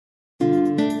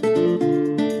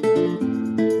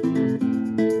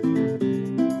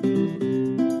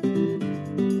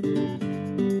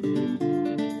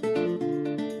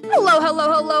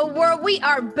we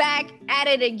are back at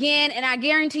it again, and I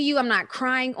guarantee you I'm not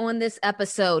crying on this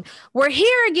episode. We're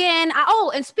here again.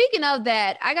 And speaking of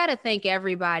that, I got to thank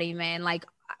everybody, man. Like,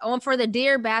 for the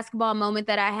Dear basketball moment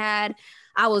that I had,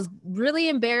 I was really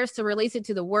embarrassed to release it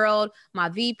to the world. My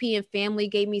VP and family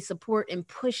gave me support and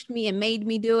pushed me and made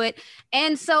me do it.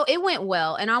 And so it went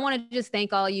well. And I want to just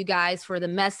thank all you guys for the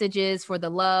messages, for the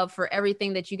love, for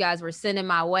everything that you guys were sending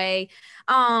my way.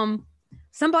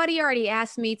 Somebody already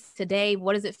asked me today,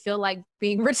 what does it feel like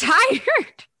being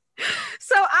retired?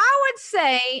 So I would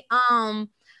say,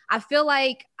 I feel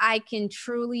like I can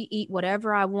truly eat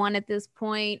whatever I want at this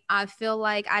point. I feel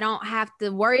like I don't have to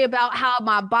worry about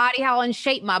how in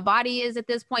shape my body is at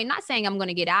this point. Not saying I'm going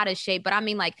to get out of shape, but I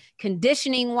mean, like,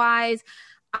 conditioning wise,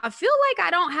 I feel like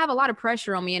I don't have a lot of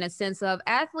pressure on me, in a sense of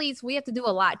athletes. We have to do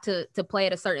a lot to play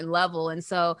at a certain level. And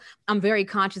so I'm very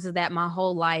conscious of that my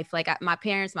whole life. Like, my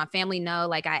parents, my family know,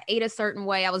 like, I ate a certain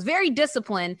way. I was very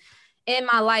disciplined in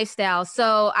my lifestyle.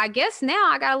 So I guess now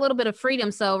I got a little bit of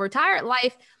freedom. So retired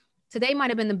life, today might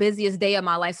have been the busiest day of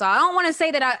my life. So I don't want to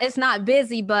say that it's not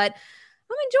busy, but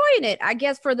I'm enjoying it, I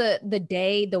guess, for the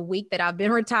day, the week that I've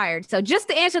been retired. So just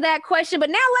to answer that question, but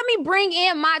now let me bring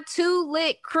in my two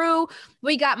lit crew.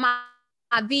 We got my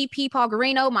VP, Paul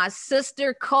Garino, my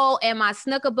sister, Cole, and my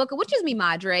snooker booker, which is me,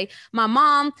 Madre, my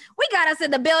mom. We got us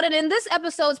in the building, and this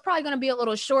episode is probably going to be a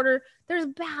little shorter. There's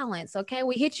balance, okay?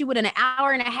 We hit you with an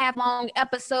hour and a half long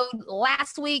episode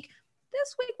last week.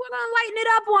 This week, we're going to lighten it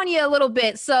up on you a little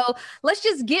bit. So let's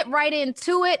just get right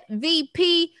into it.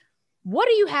 VP, what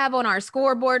do you have on our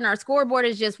scoreboard? And our scoreboard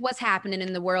is just what's happening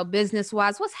in the world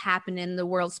business-wise, what's happening in the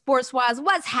world sports-wise,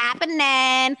 what's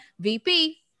happening,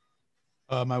 VP?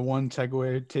 My one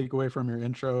takeaway from your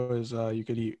intro is you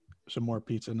could eat some more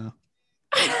pizza now.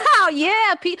 Oh,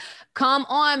 yeah. Come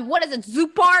on. What is it? Zoo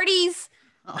parties?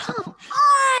 Come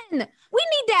on. We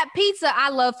need that pizza. I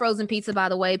love frozen pizza, by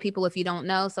the way, people, if you don't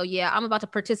know. So, yeah, I'm about to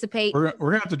participate. We're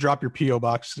going to have to drop your P.O.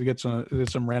 box to get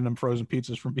some random frozen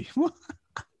pizzas from people.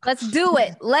 Let's do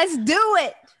it. Let's do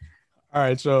it. All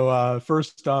right. So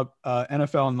first up,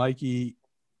 NFL and Nike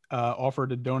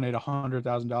offered to donate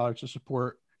 $100,000 to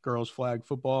support girls flag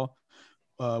football.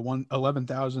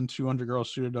 11,200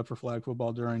 girls suited up for flag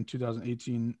football during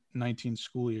 2018-19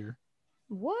 school year.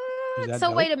 What? So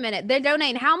dope? Wait a minute. They're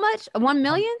donating how much? 1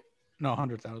 million? No,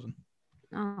 100,000.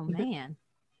 Oh, man.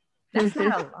 That's not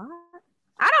a lot.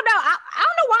 I don't know. I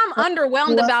don't know why I'm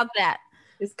underwhelmed about that.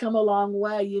 It's come a long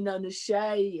way. You know,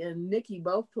 Nashay and Nikki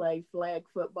both played flag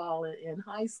football in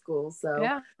high school. So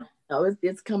yeah.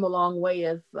 It's come a long way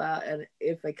if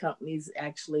a company's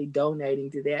actually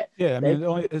donating to that. Yeah, I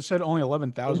mean, it said only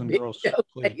 11,000 girls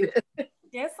played.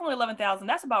 Yeah, it's only 11,000.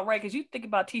 That's about right, because you think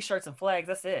about T-shirts and flags.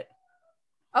 That's it.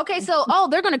 Okay, so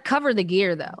they're going to cover the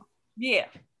gear, though. Yeah.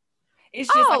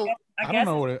 It's just I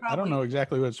don't know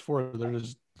exactly what it's for. They're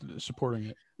just supporting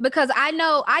it. Because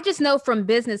I just know from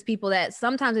business people that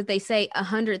sometimes if they say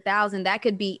 100,000, that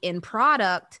could be in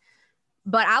product.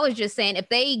 But I was just saying, if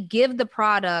they give the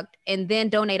product and then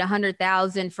donate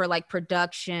 100,000 for like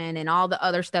production and all the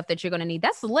other stuff that you're going to need,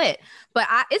 that's lit. But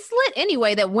it's lit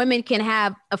anyway that women can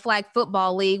have a flag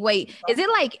football league. Wait, is it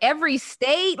like every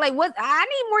state? Like what? I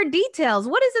need more details.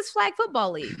 What is this flag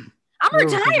football league? I'm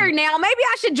retired now. Maybe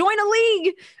I should join a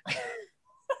league.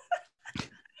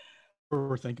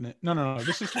 We're thinking it. No.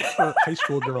 This is for high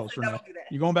school girls. Renee.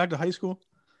 You going back to high school?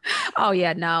 Oh,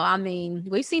 yeah. No, I mean,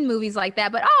 we've seen movies like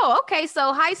that. But, okay.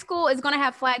 So high school is going to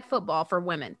have flag football for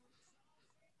women.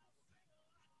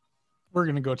 We're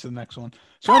going to go to the next one.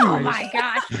 So anyways, my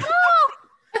gosh.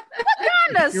 What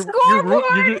kind of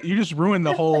scoreboard? You just ruined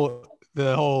the whole.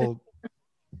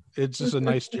 It's just a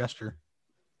nice gesture.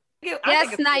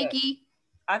 Yes, Nike.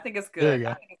 I think it's good. There you go.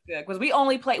 I think it's good because we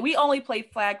only play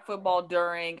flag football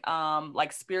during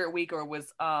like Spirit Week or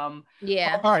was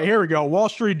yeah. All right, here we go. Wall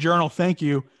Street Journal, thank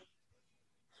you.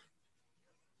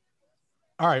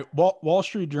 All right, Wall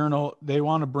Street Journal, they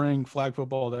want to bring flag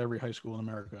football to every high school in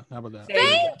America. How about that?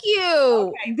 Thank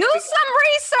you. Okay, do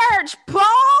some research, Paul.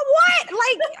 What?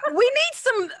 Like, we need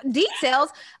some details.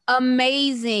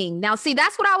 Amazing. Now, see,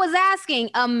 that's what I was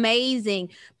asking. Amazing.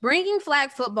 Bringing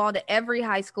flag football to every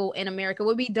high school in America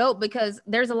would be dope because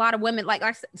there's a lot of women, like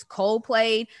I said, Cole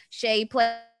played, Shay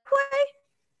played.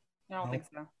 I don't think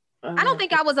so. I don't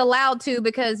think I was allowed to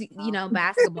because,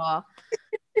 basketball.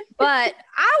 But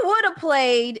I would have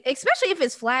played, especially if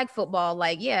it's flag football.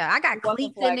 Like, yeah, I got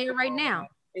cleats in there right now.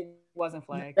 It wasn't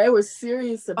flag. They were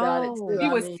serious about it too. He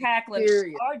was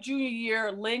tackling. Our junior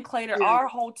year, Lynn Clater, our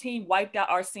whole team wiped out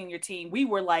our senior team. We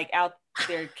were like out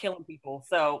there killing people.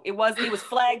 So it was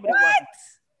flag, but it wasn't.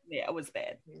 Yeah, it was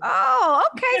bad. Oh,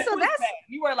 okay. So that's bad.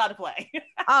 You weren't allowed to play.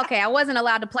 okay. I wasn't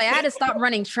allowed to play. I had to stop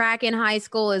running track in high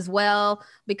school as well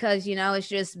because, you know, it's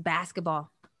just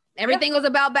basketball. Everything was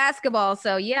about basketball.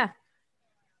 So, yeah.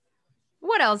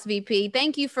 What else, VP?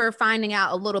 Thank you for finding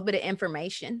out a little bit of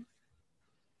information.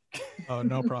 Oh,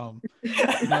 no problem.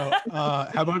 No,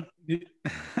 how about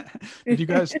did you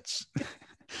guys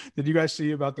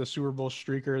see about the Super Bowl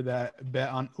streaker that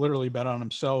literally bet on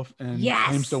himself and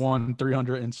claims to won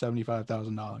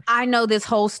 $375,000? I know this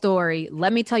whole story.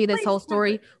 Let me tell you this whole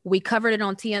story. We covered it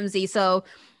on TMZ. So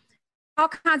all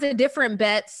kinds of different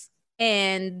bets.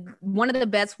 And one of the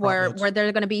bets were where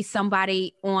there's going to be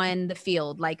somebody on the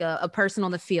field, like a person on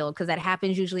the field, because that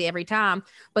happens usually every time.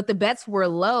 But the bets were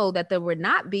low that there would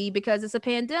not be because it's a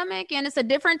pandemic and it's a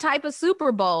different type of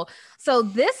Super Bowl. So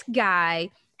this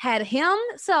guy had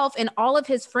himself and all of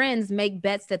his friends make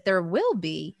bets that there will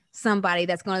be somebody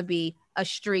that's going to be a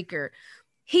streaker.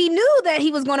 He knew that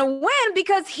he was going to win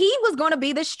because he was going to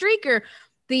be the streaker.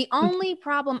 The only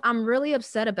problem, I'm really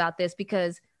upset about this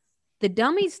because the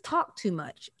dummies talk too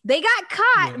much. They got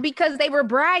caught because they were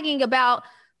bragging about,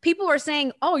 people were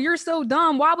saying, oh, you're so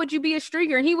dumb. Why would you be a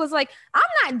streaker? And he was like, I'm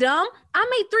not dumb. I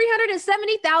made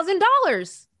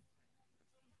 $370,000.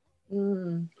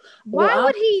 Why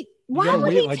would he tell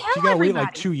everybody? You gotta wait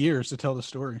like 2 years to tell the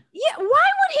story. Yeah, why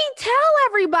would he tell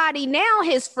everybody? Now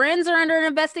his friends are under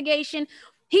investigation.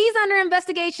 He's under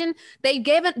investigation. They've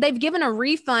given a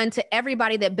refund to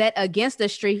everybody that bet against the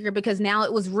streaker because now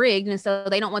it was rigged, and so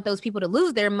they don't want those people to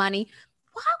lose their money.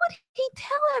 Why would he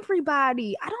tell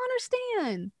everybody? I don't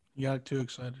understand. You got too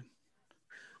excited.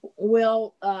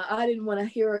 Well, I didn't want to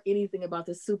hear anything about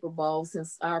the Super Bowl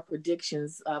since our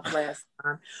predictions of last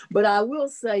time. But I will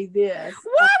say this.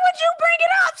 Why would you bring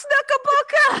it up,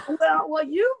 Snookabuka? Well,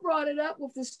 you brought it up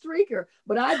with the streaker,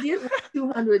 but I did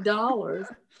win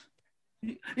 $200.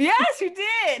 Yes, you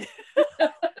did. Wait,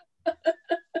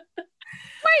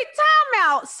 time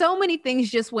out. So many things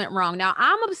just went wrong. Now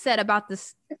I'm upset about the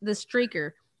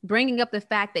streaker bringing up the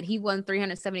fact that he won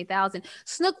 $370,000.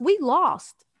 Snook, we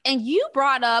lost, and you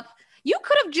brought up. You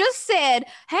could have just said,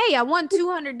 "Hey, I won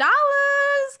 $200,"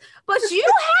 but you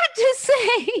had to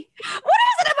say, "What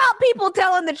is it about people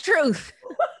telling the truth?"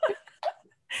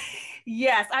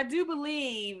 Yes, I do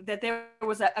believe that there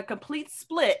was a complete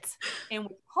split. And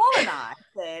Paul and I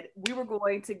said we were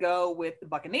going to go with the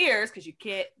Buccaneers because you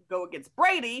can't go against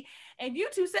Brady. And you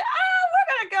two said,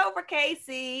 we're going to go for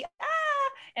KC.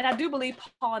 And I do believe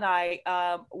Paul and I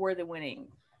were the winning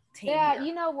team. Yeah, here.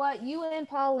 You know what? You and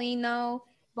Paulino,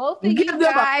 both of you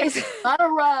guys. Not a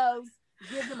rose.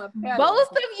 Give them a pedal.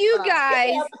 Both of you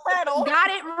guys got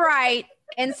it right.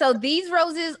 And so these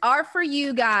roses are for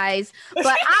you guys, but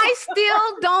I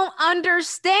still don't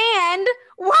understand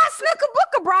why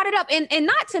Snookabuka brought it up. And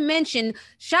not to mention,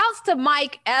 shouts to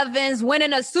Mike Evans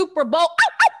winning a Super Bowl.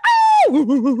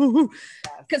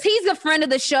 Because he's a friend of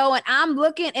the show, and I'm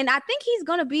looking, and I think he's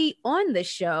going to be on the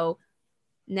show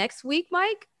next week,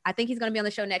 Mike. I think he's going to be on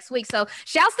the show next week. So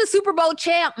shouts to Super Bowl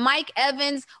champ Mike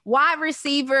Evans, wide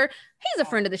receiver. He's a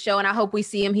friend of the show, and I hope we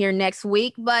see him here next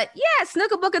week. But yeah,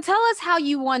 Snookabuka, tell us how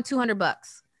you won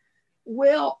 $200.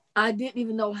 Well, I didn't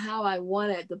even know how I won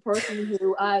it. The person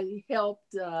who I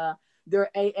helped, their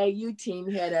AAU team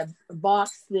had a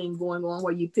box thing going on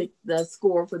where you pick the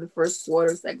score for the first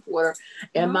quarter, second quarter,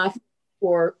 and my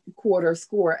quarter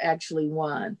score actually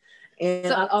won. And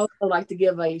so, I'd also like to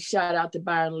give a shout out to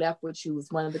Byron Leftwich, who was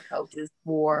one of the coaches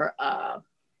for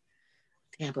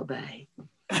Tampa Bay.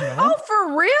 Oh,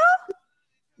 for real?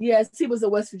 Yes, he was a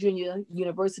West Virginia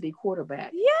University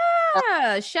quarterback.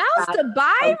 Yeah, shouts to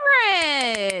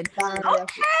Byron.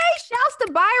 Okay, shouts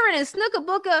to Byron and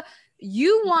Snookabuka.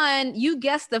 You won. You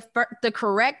guessed the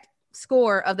correct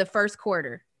score of the first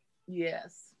quarter.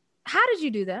 Yes. How did you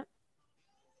do that?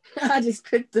 I just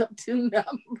picked up two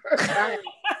numbers.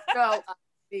 No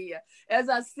idea. As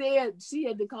I said, she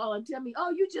had to call and tell me,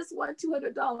 "Oh, you just won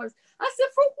 $200." I said,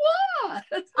 "For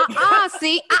what?"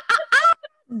 See,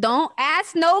 don't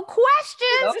ask no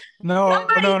questions.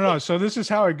 No. So this is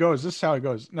how it goes.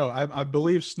 No, I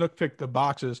believe Snook picked the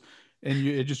boxes, and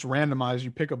it just randomized.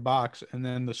 You pick a box, and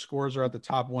then the scores are at the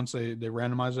top once they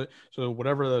randomize it. So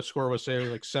whatever the score was, say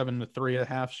like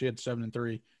 7-3.5, she had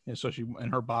 7-3, and so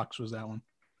her box was that one.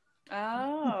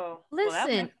 Oh,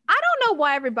 listen, I don't know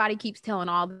why everybody keeps telling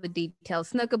all the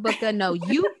details. Snookabuka, no,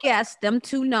 you guessed them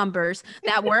two numbers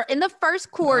that were in the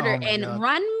first quarter and God.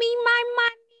 Run me my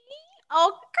money.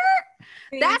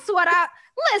 Okay. That's what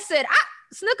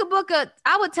Snookabuka,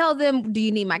 I would tell them, do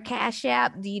you need my Cash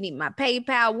App? Do you need my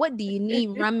PayPal? What do you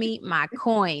need? Run me my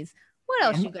coins. What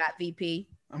else you got, VP?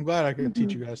 I'm glad I could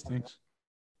teach you guys things.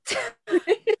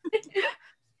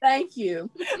 Thank you.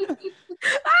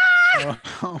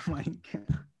 Oh my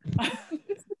god.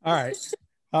 All right.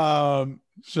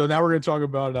 So now we're gonna talk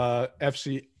about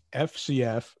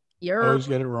FCF. You're Always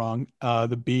get it wrong.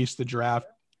 The Beast, the draft,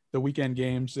 the weekend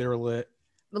games, they were lit.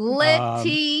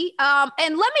 Litty.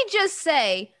 And let me just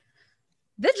say,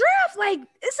 the draft, like,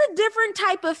 it's a different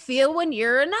type of feel when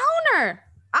you're an owner.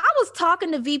 I was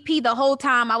talking to VP the whole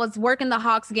time I was working the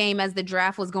Hawks game as the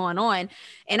draft was going on.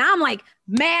 And I'm like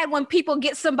mad when people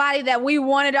get somebody that we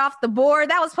wanted off the board.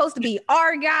 That was supposed to be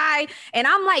our guy. And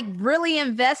I'm like really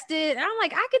invested. And I'm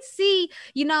like, I could see,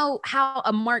 how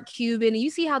a Mark Cuban, and you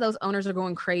see how those owners are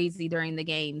going crazy during the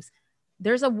games.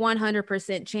 There's a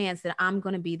 100% chance that I'm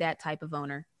going to be that type of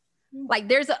owner. Like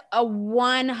there's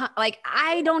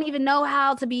I don't even know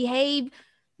how to behave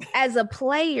as a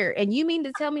player. And you mean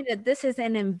to tell me that this is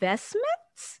an investment?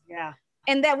 Yeah.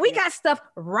 And that we got stuff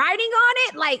writing on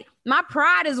it? Like my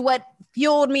pride is what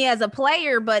fueled me as a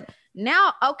player. But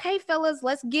now, okay, fellas,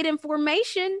 let's get in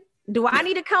formation. Do I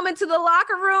need to come into the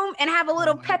locker room and have a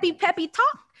little peppy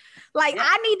talk? Like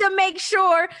I need to make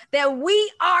sure that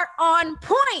we are on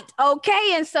point.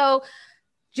 Okay. And so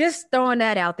just throwing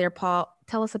that out there, Paul,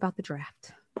 tell us about the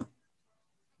draft.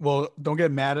 Well, don't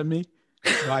get mad at me.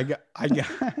 No, I got,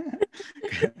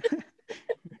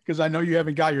 because I know you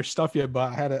haven't got your stuff yet,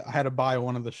 but I had to buy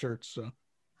one of the shirts. So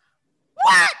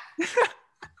what?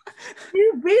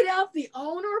 You beat out the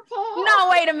owner, Paul? No,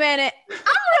 wait a minute. I'm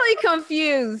really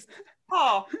confused.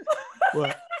 Paul.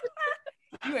 What?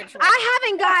 I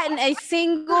haven't gotten a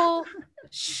single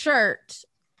shirt,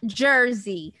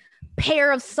 jersey,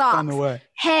 pair of socks, On the way.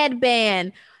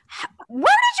 headband. Where did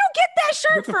you get that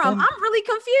shirt from? I'm really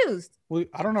confused. Well,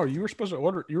 I don't know. You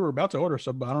were about to order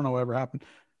something, but I don't know what ever happened.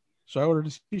 So I ordered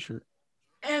a t-shirt.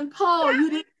 And Paul, you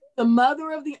didn't the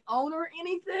mother of the owner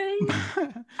anything?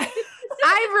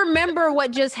 I remember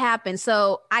what just happened.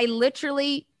 So I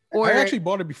literally ordered. I actually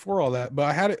bought it before all that, but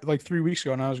I had it like 3 weeks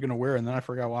ago and I was going to wear it. And then I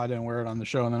forgot why I didn't wear it on the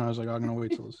show. And then I was like, I'm going to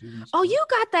wait till the season. Oh, you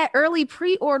got that early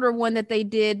pre-order one that they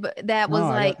did, but that was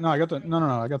I got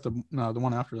the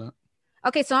one after that.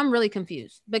 Okay, so I'm really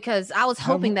confused because I was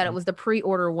hoping that it was the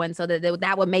pre-order one so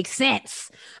that would make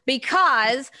sense,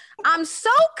 because I'm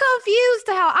so confused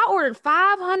to how I ordered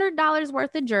 $500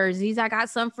 worth of jerseys. I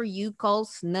got some for you, Cole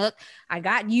Snook. I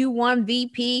got you one,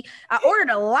 VP. I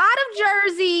ordered a lot of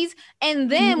jerseys.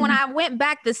 And then when I went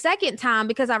back the second time,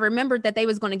 because I remembered that they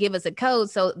was going to give us a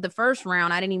code. So the first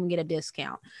round, I didn't even get a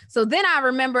discount. So then I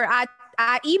remember I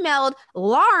emailed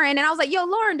Lauren and I was like, yo,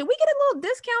 Lauren, did we get a little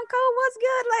discount code? What's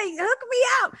good? Like, hook me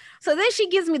up. So then she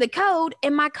gives me the code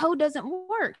and my code doesn't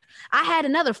work. I had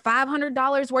another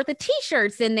 $500 worth of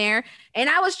t-shirts in there and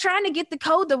I was trying to get the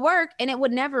code to work and it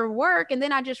would never work. And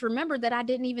then I just remembered that I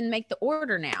didn't even make the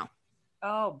order now.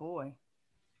 Oh boy.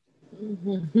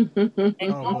 Oh,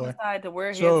 boy. To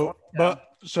wear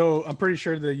so I'm pretty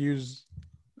sure they use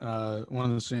one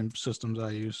of the same systems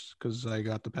I use because I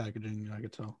got the packaging. I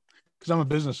could tell. Because I'm a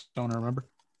business owner, remember?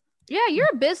 Yeah, you're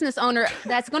a business owner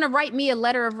that's going to write me a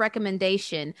letter of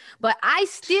recommendation. But I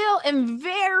still am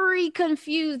very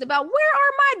confused about where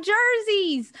are my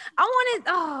jerseys?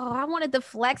 I wanted to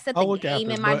flex at the game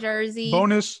in my jersey.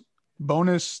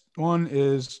 Bonus one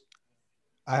is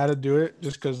I had to do it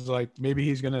just because like maybe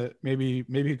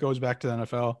he goes back to the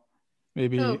NFL.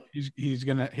 Maybe he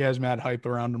has mad hype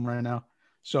around him right now.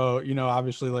 So,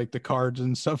 obviously like the cards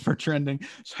and stuff are trending.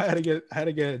 So I had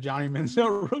to get a Johnny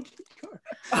Manziel rookie card.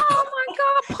 Oh my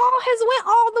God, Paul has went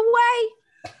all the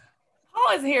way.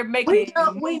 Paul is here making.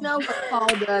 We know what Paul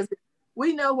does.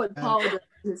 We know what Paul does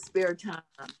in his spare time.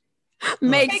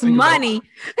 Makes money.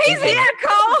 He's here,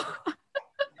 Cole.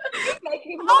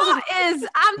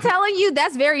 I'm telling you,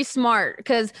 that's very smart.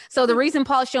 So the reason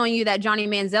Paul's showing you that Johnny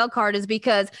Manziel card is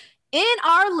because in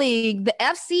our league, the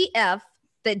FCF,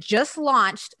 that just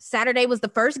launched. Saturday was the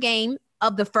first game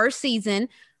of the first season.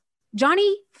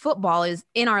 Johnny Football is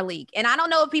in our league. And I don't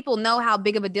know if people know how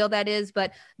big of a deal that is,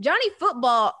 but Johnny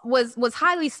Football was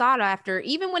highly sought after.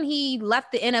 Even when he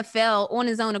left the NFL on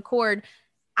his own accord,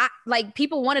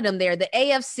 people wanted him there. The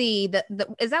AFC,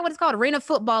 is that what it's called? Arena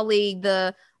Football League.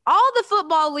 All the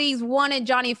football leagues wanted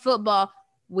Johnny Football.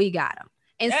 We got him.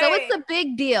 And so it's a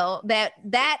big deal that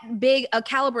big a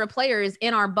caliber of player is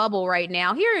in our bubble right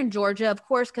now here in Georgia, of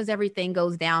course, because everything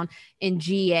goes down in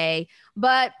GA.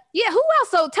 But yeah, who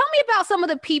else? So tell me about some of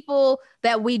the people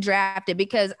that we drafted,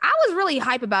 because I was really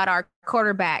hype about our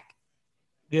quarterback.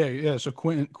 Yeah. So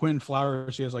Quentin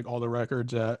Flowers, he has like all the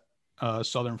records at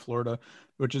Southern Florida,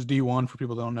 which is D1 for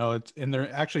people that don't know. And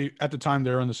they're actually at the time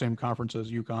they're in the same conference as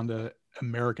UConn, the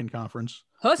American Conference.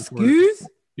 Huskies.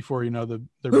 Before they're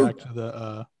back to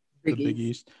the Big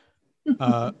East.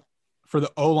 for the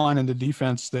O-line and the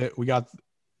defense that we got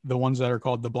the ones that are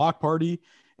called the block party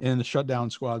and the shutdown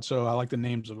squad. So I like the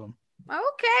names of them.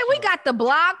 Okay, we got the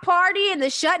block party and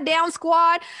the shutdown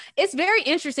squad. It's very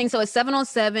interesting. So it's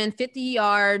 7-on-7, 50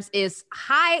 yards. It's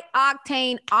high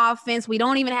octane offense. We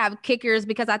don't even have kickers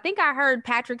because I think I heard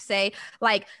Patrick say,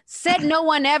 like, said no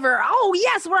one ever. Oh,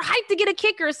 yes, we're hyped to get a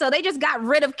kicker. So they just got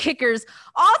rid of kickers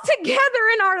altogether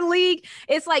in our league.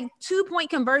 It's like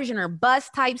 2-point conversion or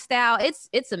bust type style.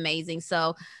 It's amazing.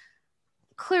 So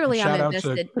clearly I'm invested.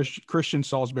 Shout out to Christian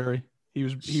Salisbury. He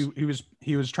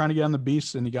was trying to get on the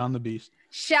beast and he got on the beast.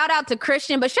 Shout out to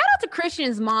Christian, but shout out to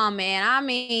Christian's mom, man. I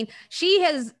mean, she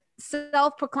has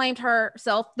self-proclaimed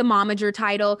herself the momager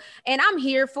title, and I'm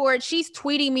here for it. She's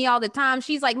tweeting me all the time.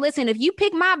 She's like, listen, if you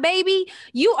pick my baby,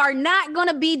 you are not going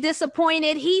to be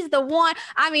disappointed. He's the one.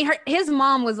 I mean, his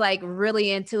mom was like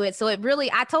really into it. So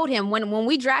I told him when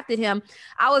we drafted him,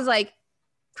 I was like,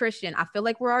 Christian, I feel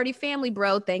like we're already family,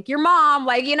 bro. Thank your mom.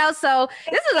 Like, so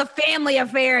this is a family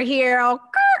affair here. Okay.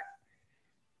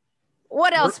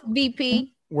 What else,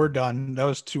 VP? We're done. That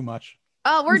was too much.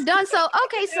 Oh, we're done. So,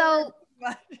 okay. So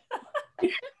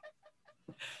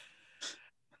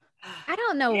I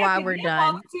don't know why we're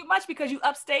done. Too much because you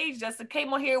upstaged us and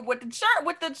came on here with the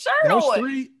shirt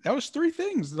that was three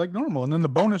things like normal, and then the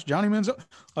bonus Johnny Manziel,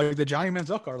 like the Johnny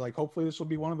Manziel card. Like hopefully this will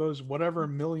be one of those whatever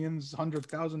millions,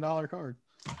 $100,000 cards.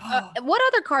 What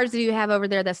other cards do you have over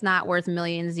there that's not worth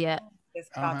millions yet?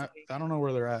 I don't know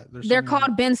where they're at. They're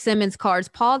called Ben Simmons cards.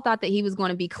 Paul thought that he was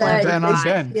going to be clever.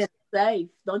 Ben. Safe.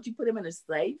 Don't you put him in a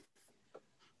safe?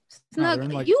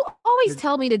 Snook, you always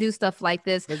tell me to do stuff like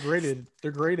this. They're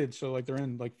graded. So like they're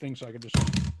in like things so I can just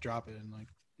drop it and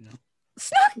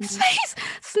Snook's face.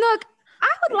 Snook, I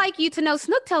would like you to know,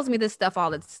 Snook tells me this stuff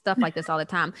like this all the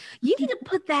time. You need to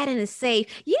put that in a safe.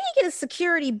 You need to get a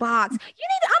security box.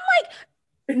 I'm like,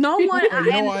 no one.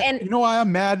 You know why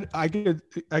I'm mad? I could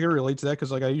relate to that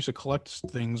because like I used to collect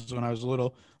things when I was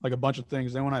little, like a bunch of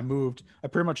things. Then when I moved, I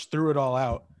pretty much threw it all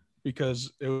out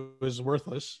because it was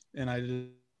worthless, and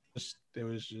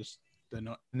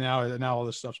now all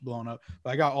this stuff's blown up.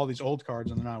 But I got all these old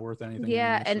cards and they're not worth anything.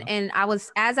 Yeah, anymore, and I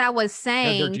was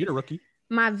saying, Jeter rookie.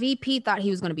 My VP thought he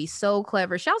was going to be so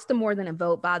clever. Shouts to More Than a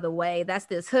Vote, by the way. That's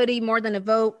this hoodie. More Than a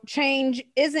Vote. Change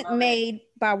isn't made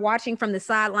by watching from the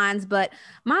sidelines, but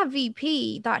my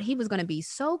VP thought he was going to be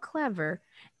so clever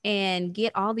and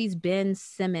get all these Ben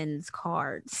Simmons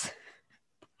cards.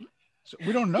 So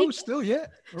we don't know still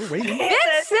yet. We're waiting. Ben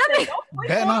Simmons.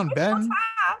 Betting on Ben.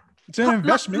 It's an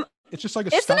investment. It's just like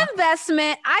it's an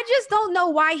investment. I just don't know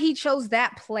why he chose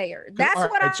that player. That's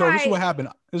what So this is what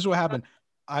happened.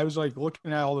 I was like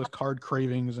looking at all the card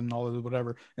cravings and all of the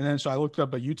whatever. And then so I looked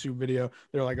up a YouTube video.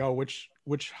 They're like, oh, which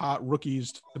hot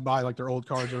rookies to buy like their old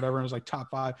cards or whatever. And it was like top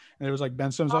 5. And it was like Ben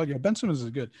Simmons. I was like, yeah, Ben Simmons is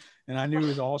good. And I knew he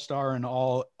was all-star and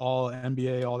all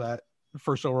NBA, all that. The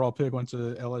first overall pick went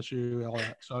to LSU, all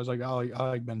that. So I was like, I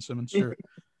like Ben Simmons, sure.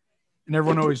 And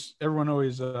everyone always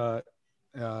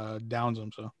downs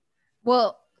him. So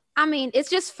well, I mean, it's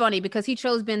just funny because he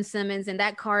chose Ben Simmons and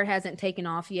that card hasn't taken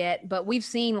off yet, but we've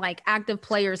seen like active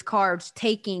players cards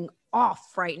taking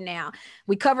off right now.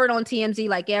 We cover it on TMZ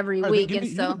like every week.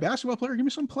 You're a basketball player. Give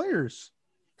me some players.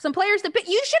 Some players to pick.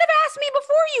 You should have asked me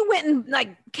before you went and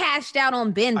like cashed out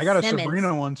on Ben Simmons. I got a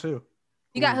Sabrina one too.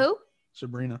 You got who?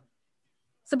 Sabrina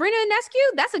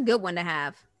Ionescu? That's a good one to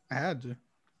have. I had to.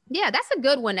 Yeah, that's a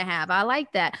good one to have. I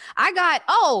like that. I got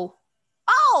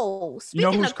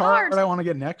speaking whose of cards, I want to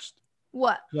get next?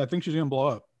 What? I think she's gonna blow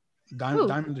up.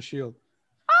 Diamond to Shield.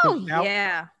 Oh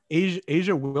yeah.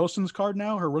 Asia Wilson's card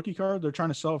now, her rookie card, they're trying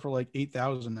to sell for like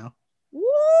 8,000 now. Woo!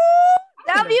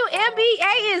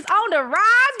 WNBA is on the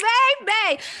rise,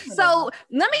 baby. So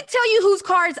let me tell you whose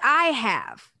cards I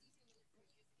have.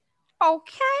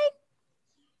 Okay.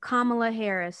 Kamala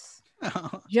Harris,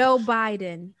 Joe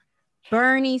Biden,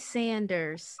 Bernie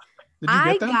Sanders. Did you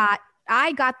get them?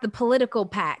 I got the political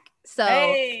pack. So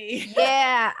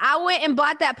yeah, I went and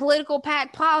bought that political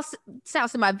pack. Paul,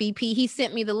 shouts to my VP. He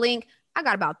sent me the link. I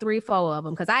got about 3-4 of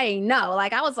them because I didn't know.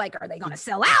 Like I was like, are they going to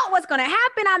sell out? What's going to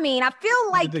happen? I mean, I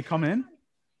feel like did they come in?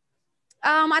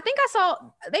 I think I saw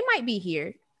they might be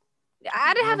here.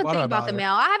 I didn't have to think about the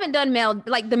mail. I haven't done mail.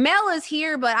 Like the mail is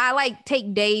here, but I like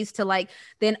take days to like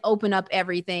then open up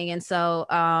everything. And so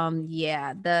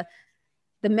yeah,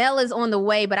 the mail is on the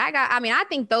way, but I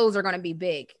think those are going to be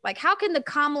big. Like, how can the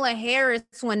Kamala Harris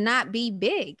one not be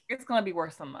big? It's going to be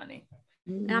worth some money.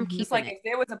 And I'm keeping like, if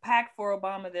there was a pack for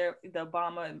Obama, the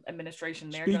Obama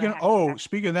administration,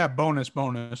 speaking of that bonus,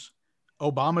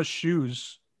 Obama's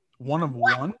shoes, 1 of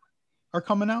 1 are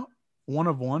coming out. 1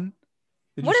 of 1.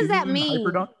 What does that mean?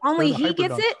 Only he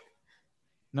gets it?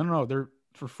 No, they're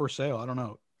for sale. I don't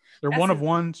know. They're That's one of it.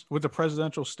 ones with a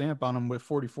presidential stamp on them with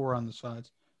 44 on the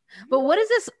sides. But what is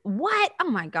this? What? Oh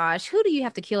my gosh. Who do you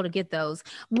have to kill to get those?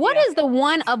 What Yeah. does the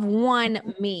one of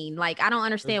one mean? Like, I don't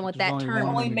understand what There's that only term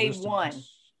one Only in made existence. one.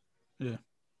 Yeah.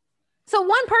 So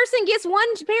one person gets one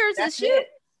pair of That's shoes, it.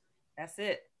 That's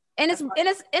it. and it's That's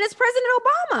and it's President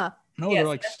Obama. No, Yes, they're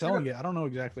like that's selling true. it. I don't know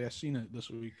exactly. I seen it this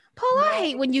week. Paul, I No.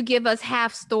 hate when you give us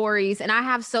half stories, and I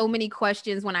have so many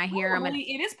questions when I hear them. Probably,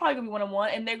 it is probably gonna be one on one,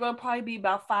 and they're gonna probably be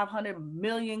about $500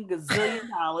 million gazillion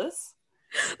dollars.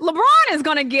 LeBron is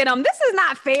gonna get them. This is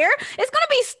not fair. It's gonna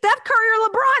be Steph Curry or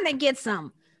LeBron that gets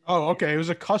them. Oh, okay. It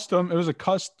says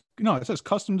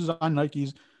custom design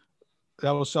Nikes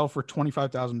that will sell for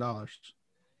 $25,000.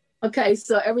 Okay,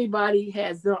 so everybody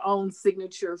has their own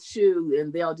signature shoe,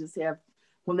 and they'll just have,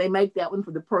 when they make that one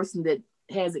for the person that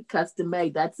has it custom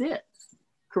made, that's it.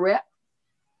 Correct?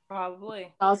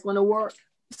 Probably. How it's going to work?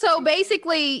 So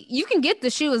basically, you can get the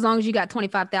shoe as long as you got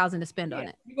 25,000 to spend on Yeah.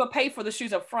 it. You're gonna pay for the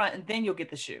shoes up front, and then you'll get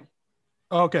the shoe.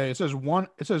 Okay, it says one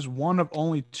of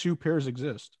only 2 pairs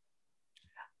exist.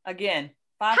 Again,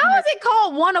 How 500. is it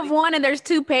called one of one and there's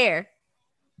 2 pair?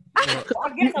 I guess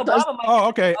Obama might. Oh,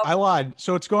 okay. I lied.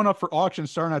 So it's going up for auction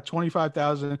starting at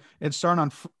 25,000. It's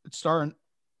starting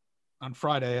on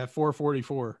Friday at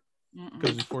 444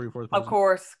 because he's 44th. Of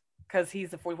course, because he's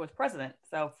the 44th president.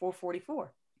 So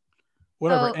 444.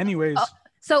 Whatever. So- Anyways,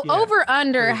 So Yeah, over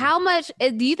under, crazy. how much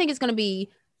do you think it's going to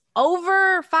be?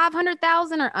 Over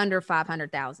 500,000 or under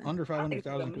 500,000? under I think it's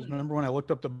 500,000. gonna Because be- remember when I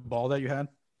looked up the ball that you had?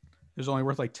 It was only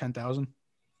worth like 10,000.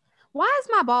 Why is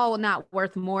my ball not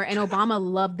worth more? And Obama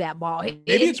loved that ball. Maybe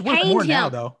it's worth pained more now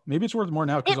him. though. Maybe it's worth more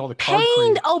now because It all the card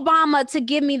pained craze. Obama to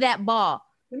give me that ball.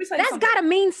 Let me tell you That's something. got to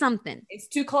mean something. It's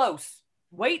too close.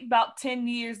 Wait about 10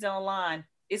 years down the line.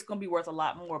 It's going to be worth a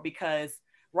lot more because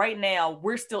right now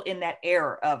we're still in that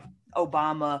era of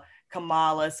Obama,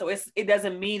 Kamala. So it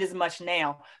doesn't mean as much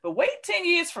now. But wait 10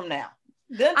 years from now.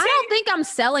 Then 10 I don't think I'm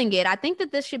selling it. I think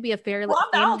that this should be a fairly. Well,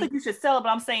 I don't think you should sell it, but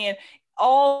I'm saying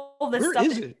all this Where stuff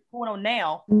is that's it? going on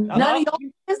now. None of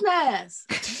your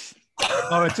business.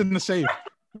 Oh, it's in the safe.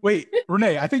 Wait,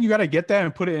 Renee, I think you got to get that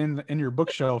and put it in your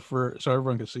bookshelf so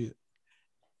everyone can see it.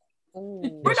 We're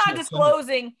Yes, not Snook, send it.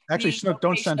 disclosing. Actually, the Snook,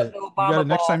 don't location send of it. the You gotta- Obama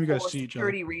next time you ball guys for see each other.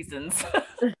 security reasons.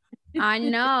 I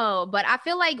know, but I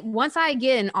feel like once I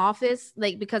get in office,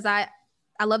 like because I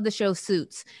love the show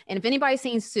Suits, and if anybody's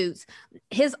seen Suits,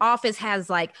 his office has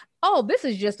like, oh, this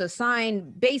is just a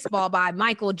signed baseball by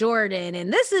Michael Jordan,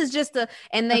 and this is just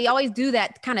and they always do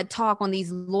that kind of talk on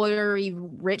these lawyery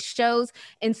rich shows,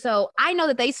 and so I know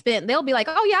that they'll be like,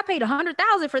 oh yeah, I paid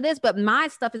 $100,000 for this, but my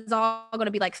stuff is all going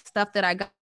to be like stuff that I got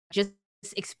just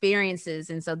experiences,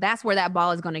 and so that's where that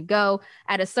ball is going to go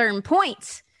at a certain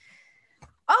point.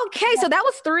 Okay, so that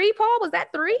was 3, Paul. Was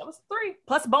that 3? That was 3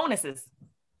 plus bonuses.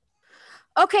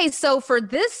 Okay, so for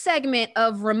this segment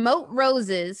of Remote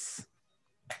Roses,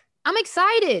 I'm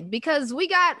excited because we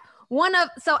got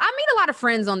so I meet a lot of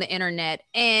friends on the internet,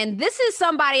 and this is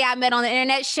somebody I met on the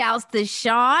internet. Shouts to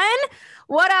Sean.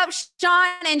 What up, Sean?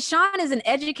 And Sean is an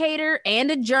educator and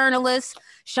a journalist.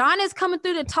 Sean is coming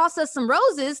through to toss us some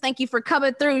roses. Thank you for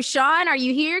coming through, Sean. Are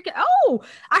you here? Oh,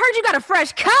 I heard you got a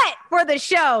fresh cut for the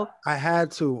show. I had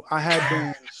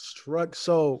been struck.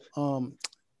 So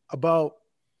about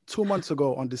 2 months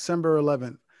ago on December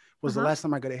 11th was the last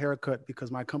time I got a haircut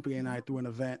because my company and I threw an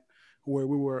event where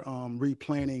we were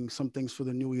replanning some things for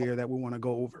the new year that we want to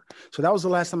go over. So that was the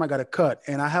last time I got a cut,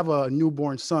 and I have a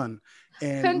newborn son.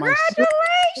 And Congratulations!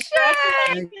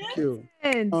 Thank you.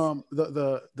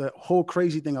 The whole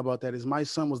crazy thing about that is my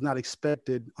son was not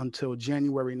expected until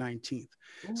January 19th.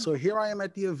 Ooh. So here I am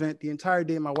at the event the entire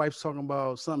day. My wife's talking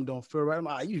about something don't feel right. I'm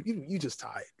like, you just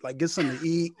tired. Like, get something to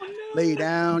eat, lay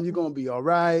down. You're gonna be all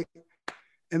right.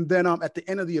 And then at the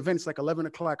end of the event, it's like 11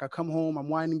 o'clock. I come home. I'm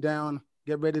winding down,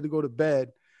 get ready to go to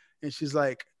bed, and she's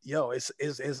like, "Yo, it's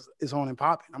on and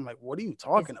popping." I'm like, "What are you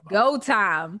talking about?" Go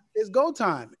time. It's go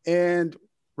time. And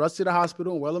rushed to the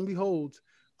hospital, and well and behold,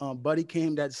 Buddy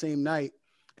came that same night.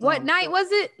 What night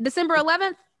was it? December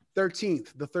 11th?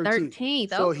 13th, the 13th. 13th.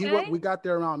 So okay. we got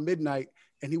there around midnight,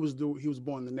 and he was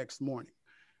born the next morning.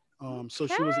 So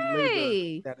she was in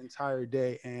labor that entire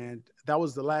day, and that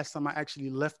was the last time I actually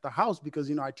left the house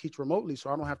because I teach remotely, so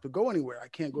I don't have to go anywhere. I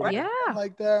can't go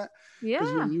like that. Yeah,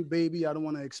 because you're a new baby. I don't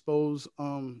want to expose,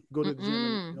 go to the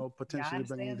gym and potentially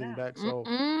bring anything back. So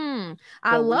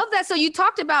I love that. So you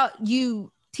talked about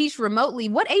you teach remotely.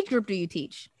 What age group do you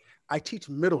teach? I teach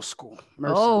middle school.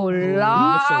 Oh, Lord.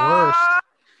 That's the worst.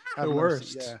 Have The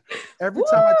mercy. worst. Yeah. Every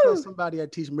time I tell somebody I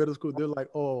teach middle school, they're like,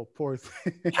 "Oh, poor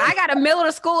thing." I got a middle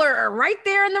schooler right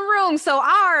there in the room, so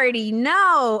I already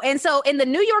know. And so, in the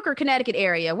New York or Connecticut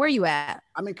area, where you at?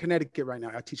 I'm in Connecticut right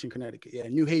now. I teach in Connecticut. Yeah,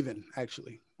 New Haven,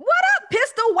 actually. What up,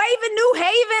 pistol waving New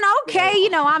Haven? Okay, you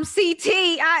know I'm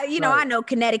CT. I know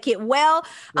Connecticut well.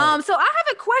 Right. So I have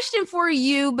a question for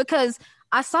you because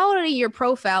I saw it in your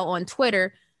profile on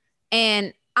Twitter,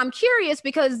 and I'm curious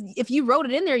because if you wrote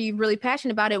it in there, you're really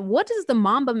passionate about it. What does the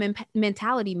Mamba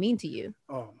mentality mean to you?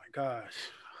 Oh my gosh.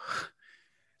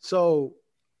 So,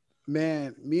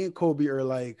 man, me and Kobe are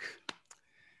like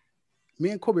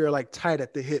tied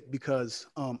at the hip because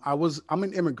I'm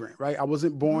an immigrant, right? I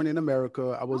wasn't born in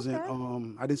America. I wasn't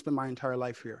I didn't spend my entire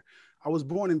life here. I was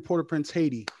born in Port-au-Prince,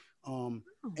 Haiti.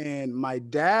 And my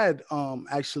dad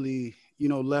actually,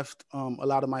 left a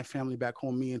lot of my family back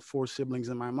home, me and 4 siblings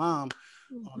and my mom,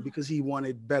 because he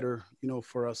wanted better,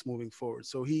 for us moving forward.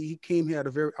 So he came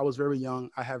here I was very young.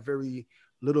 I have very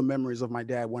little memories of my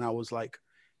dad when I was like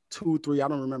 2, 3. I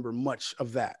don't remember much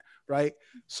of that. Right.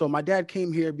 So my dad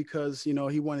came here because,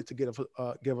 he wanted to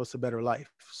give us a better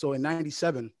life. So in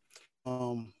 97,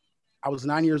 I was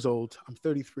 9 years old. I'm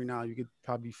 33 now. You could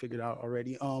probably figure it out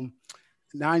already. I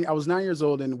was 9 years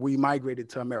old and we migrated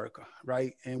to America.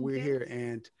 Right. And we're here.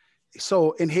 And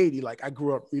so in Haiti, like I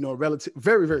grew up,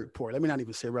 very, very poor. Let me not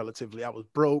even say relatively. I was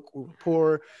broke. We were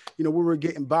poor. We were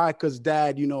getting by because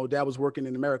dad was working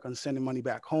in America and sending money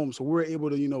back home. So we were able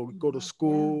to, go to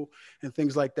school and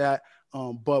things like that.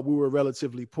 But we were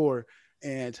relatively poor.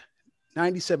 And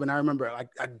 97, I remember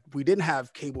we didn't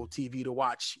have cable TV to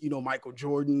watch, Michael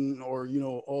Jordan or,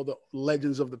 all the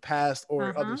legends of the past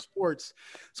or other sports.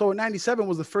 So in 97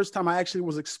 was the first time I actually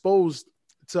was exposed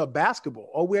to basketball.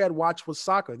 All we had watched was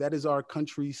soccer. That is our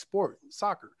country sport,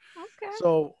 soccer. Okay.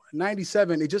 So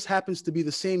 97, it just happens to be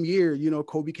the same year,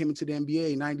 Kobe came into the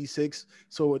NBA 96.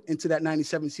 So into that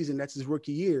 97 season, that's his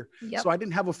rookie year. Yep. So I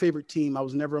didn't have a favorite team. I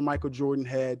was never a Michael Jordan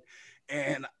head.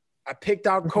 And I picked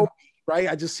out Kobe, right?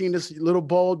 I just seen this little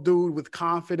bald dude with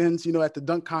confidence, at the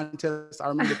dunk contest. I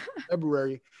remember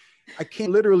February. I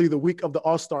came literally the week of the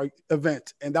All-Star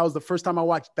event. And that was the first time I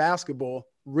watched basketball,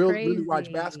 really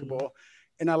watched basketball.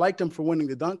 And I liked him for winning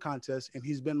the dunk contest. And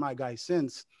he's been my guy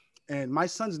since. And my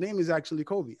son's name is actually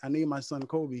Kobe. I named my son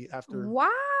Kobe after.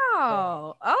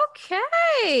 Wow.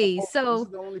 Okay. So this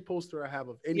is the only poster I have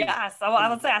of any. Yeah. So I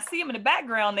would say I see him in the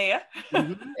background there.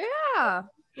 Yeah.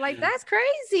 Like that's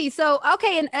crazy. So,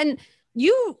 okay. And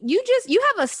you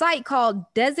have a site called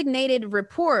Designated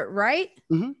Report, right?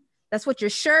 Mm-hmm. That's what your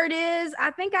shirt is.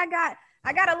 I think I got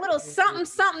a little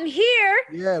something here.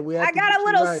 Yeah, I got a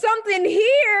little something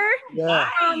here. Yeah.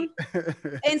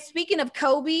 And speaking of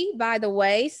Kobe, by the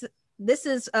way, this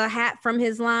is a hat from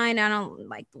his line. I don't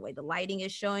like the way the lighting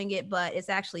is showing it, but it's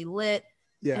actually lit.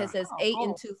 Yeah. It says 8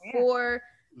 and 2 4.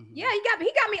 Mm-hmm. Yeah,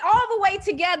 he got me all the way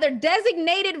together.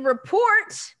 Designated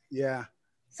Report. Yeah.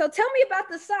 So tell me about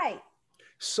the site.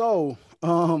 So,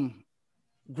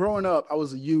 growing up, I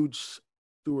was a huge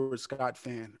Stuart Scott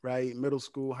fan, right? Middle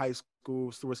school, high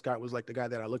school, Stuart Scott was like the guy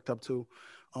that I looked up to.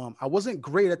 I wasn't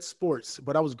great at sports,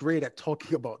 but I was great at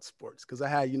talking about sports because I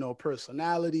had,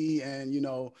 personality and,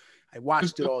 I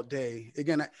watched it all day.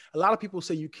 Again, a lot of people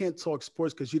say you can't talk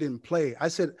sports because you didn't play. I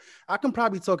said, I can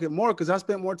probably talk it more because I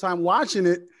spent more time watching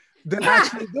it than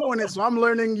actually doing it. So I'm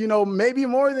learning, maybe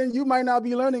more than you might not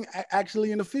be learning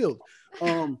actually in the field.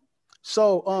 I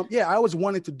always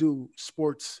wanted to do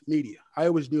sports media. I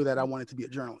always knew that I wanted to be a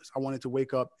journalist. I wanted to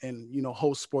wake up and,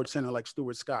 host Sports Center like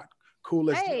Stuart Scott,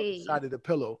 coolest side of the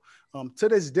pillow. To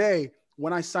this day,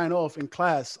 when I sign off in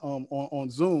class on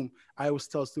Zoom, I always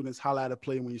tell students, holla at a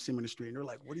player when you see him in the street. And they're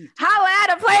like, what are you doing? Holla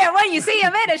at a player when you see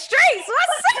him in the streets.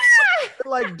 What's that?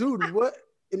 They're like, dude, what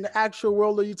in the actual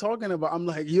world are you talking about? I'm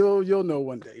like, you'll know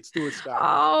one day. It's Stuart Scott.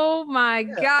 Oh my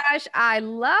gosh, I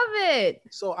love it.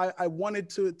 So I wanted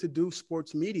to do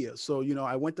sports media. So,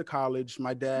 I went to college.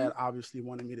 My dad obviously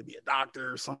wanted me to be a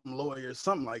doctor or some lawyer,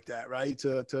 something like that, right?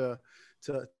 To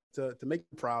make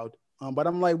me proud. But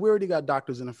I'm like, we already got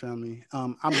doctors in the family.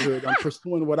 I'm good. I'm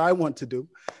pursuing what I want to do.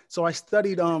 So I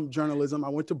studied journalism. I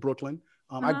went to Brooklyn.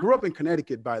 I grew up in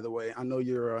Connecticut, by the way. I know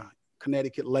you're a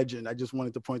Connecticut legend. I just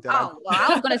wanted to point that out. Well,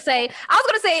 I was gonna say,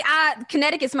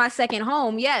 Connecticut's my second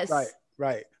home. Yes.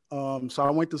 Right. So I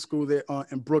went to school there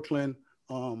in Brooklyn.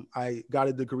 I got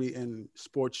a degree in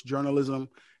sports journalism,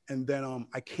 and then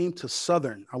I came to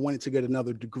Southern. I wanted to get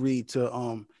another degree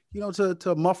to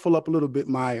to muffle up a little bit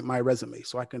my resume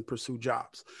so I can pursue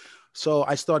jobs. So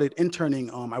I started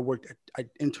interning. I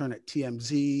interned at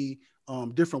TMZ,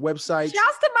 different websites.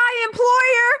 Shouts to my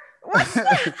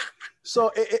employer.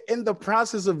 So in the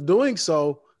process of doing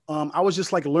so, I was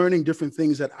just like learning different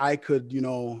things that I could,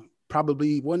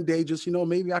 probably one day just,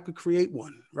 maybe I could create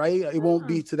one, right? It won't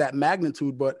be to that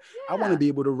magnitude, but I want to be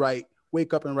able to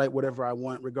wake up and write whatever I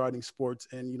want regarding sports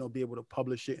and, be able to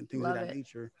publish it and things of that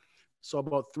nature. So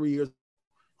about 3 years,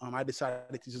 I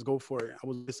decided to just go for it.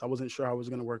 I wasn't sure how it was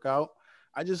going to work out.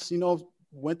 I just,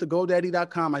 went to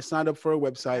GoDaddy.com. I signed up for a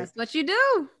website. That's what you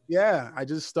do. Yeah, I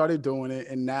just started doing it,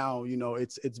 and now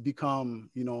it's become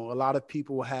a lot of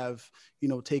people have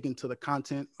taken to the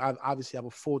content. I obviously have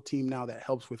a full team now that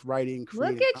helps with writing.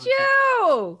 Look at content.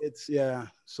 you. It's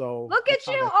So look at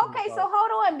you. Okay, so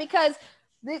hold on, because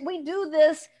we do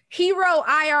this Hero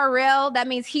IRL. That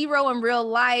means hero in real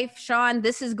life. Sean,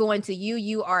 this is going to you.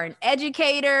 You are an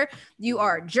educator. You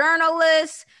are a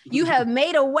journalist. You have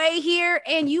made a way here,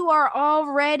 and you are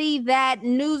already that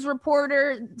news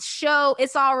reporter show.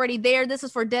 It's already there. This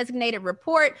is for Designated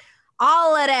Report.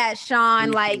 All of that, Sean.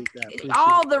 Appreciate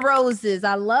all the roses.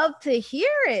 I love to hear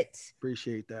it.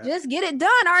 Appreciate that. Just get it done.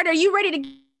 All right, are you ready to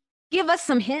give us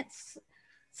some hints?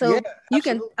 So you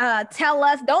can tell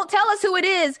us, don't tell us who it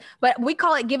is, but we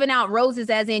call it giving out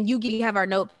roses, as in you have our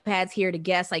notepads here to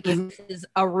guess, like this is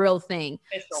a real thing.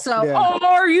 So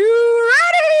are you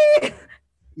ready?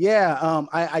 Yeah.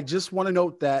 I just want to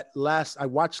note that I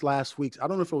watched last week's, I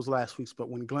don't know if it was last week's, but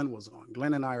when Glenn was on,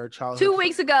 Glenn and I are childhood 2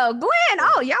 weeks ago. Glenn,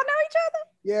 y'all know each other?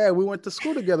 Yeah, we went to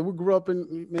school together. We grew up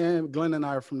Glenn and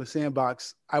I are from the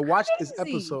Sandbox. I watched this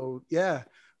episode. Yeah.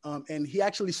 And he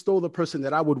actually stole the person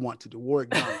that I would want to do,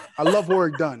 Warwick Dunn. I love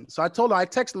Warwick Dunn. So I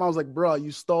texted him, I was like, bro, you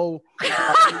stole.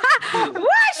 What?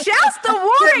 Shouts to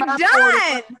Warwick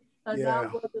Dunn.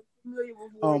 Yeah.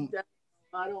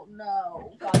 I don't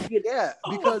know. Yeah,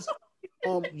 because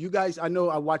you guys, I know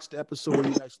I watched the episode where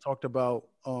you guys talked about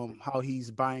how he's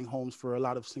buying homes for a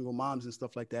lot of single moms and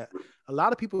stuff like that. A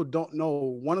lot of people don't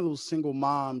know one of those single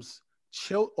moms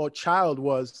child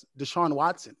was Deshaun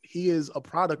Watson. He is a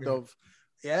product of.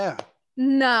 Yeah.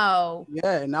 No.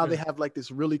 Yeah, and now they have like this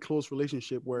really close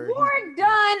relationship where we're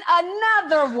done.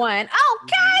 Another one.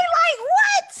 Okay, like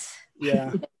what?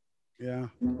 Yeah. Yeah.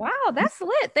 Wow, that's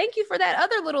lit. Thank you for that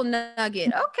other little nugget.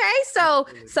 Okay, so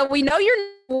we know you're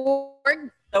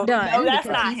done. No, that's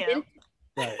not him.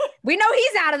 Right. We know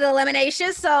he's out of the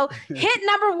elimination. So hint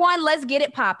number one, let's get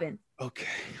it popping. Okay.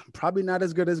 I'm probably not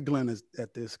as good as Glenn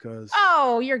at this because.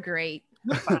 Oh, you're great.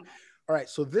 All right.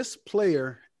 So this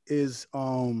player is I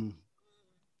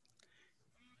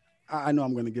know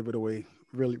I'm going to give it away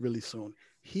really, really soon.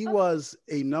 He was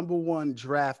a number 1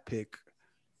 draft pick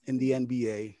in the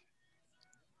NBA.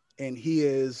 And he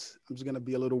is, I'm just going to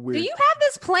be a little weird. Do you have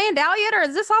this planned out yet, or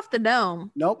is this off the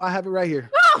dome? Nope, I have it right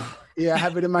here. Oh! Yeah, I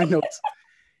have it in my notes.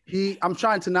 I'm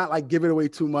trying to not like give it away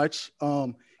too much.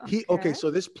 Okay,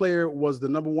 so this player was the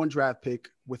number 1 draft pick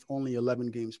with only 11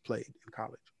 games played in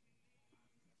college.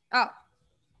 Oh,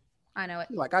 I know it.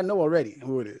 Like, I know already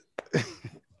who it is. Let me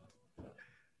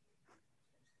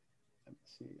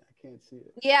see. I can't see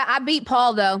it. Yeah, I beat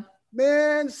Paul, though.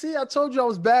 Man, see, I told you I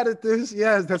was bad at this.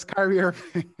 Yes, that's Kyrie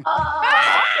Irving.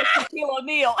 Shaquille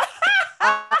O'Neal.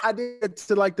 I did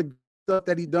to like the stuff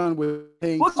that he done with.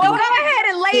 Well, go ahead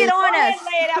and lay it on us.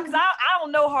 Lay it out, because I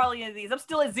don't know hardly any of these. I'm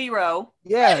still at 0.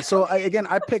 Yeah, so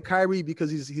I picked Kyrie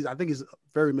because he's I think he's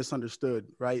very misunderstood,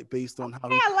 right? Based on how.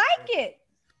 I like it.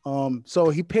 So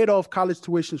he paid off college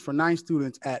tuitions for 9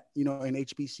 students at in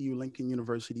HBCU Lincoln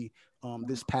University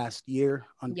this past year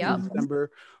in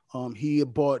December. He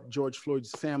bought George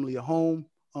Floyd's family a home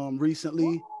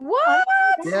recently. What?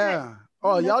 Yeah.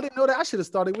 Oh, y'all didn't know that? I should have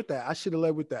started with that. I should have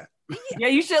led with that. Yeah,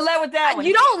 you should have led with that one.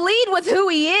 You don't lead with who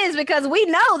he is because we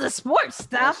know the sports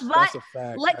stuff, that's a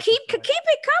fact. Keep it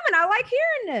coming. I like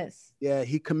hearing this. Yeah,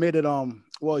 he committed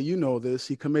well, you know this.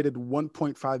 He committed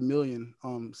 1.5 million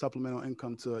supplemental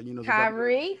income to the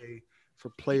Kyrie WNBA for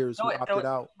players who opted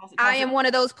out. I am one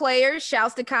of those players.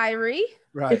 Shouts to Kyrie.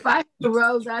 Right. If I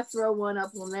rose, I throw one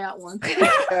up on that one.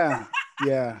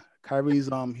 Yeah. Kyrie's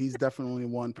he's definitely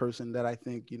one person that I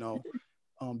think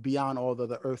beyond all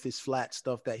the earth is flat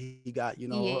stuff that he got.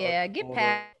 Yeah, get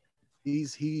past.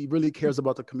 He really cares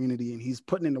about the community and he's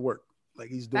putting in the work. Like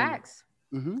he's doing. Facts.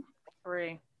 Mm-hmm.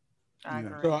 Agree. I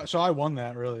agree. So I won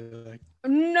that really.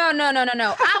 No.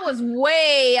 I was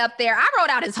way up there. I wrote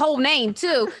out his whole name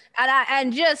too,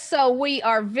 and just so we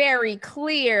are very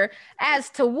clear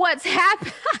as to what's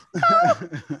happening.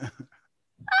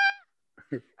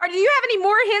 Or do you have any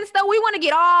more hints though? We want to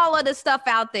get all of the stuff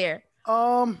out there.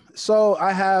 So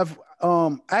I have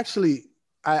actually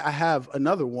I have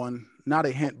another one, not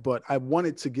a hint, but I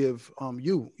wanted to give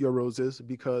you your roses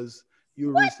because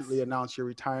you recently announced your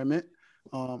retirement.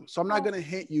 So I'm not gonna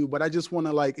hint you, but I just want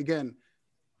to again,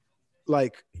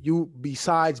 like you,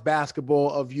 besides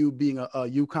basketball, of you being a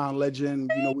UConn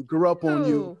legend. You know, we grew up on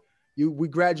you. We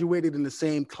graduated in the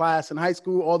same class in high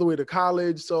school all the way to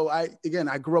college. So I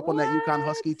grew up on that UConn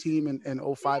Husky team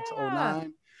in 05 to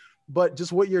 09. But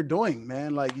just what you're doing,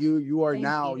 man, like you are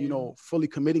now, you know, fully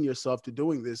committing yourself to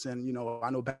doing this. And, you know, I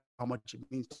know how much it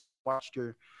means to watch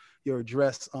your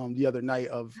address the other night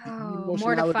of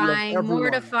mortifying.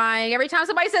 Every time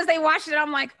somebody says they watched it,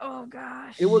 I'm like, oh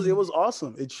gosh. It was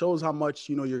awesome. It shows how much,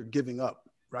 you know, you're giving up,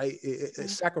 right? It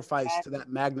sacrifice to that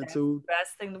magnitude.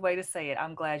 Best thing, the way to say it.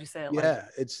 I'm glad you said it. Yeah,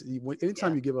 it's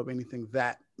anytime you give up anything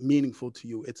that meaningful to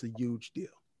you, it's a huge deal.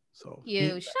 So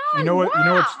huge. You know what?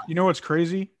 Wow. You know what's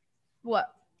crazy?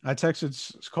 What? I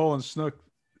texted Cole and Snook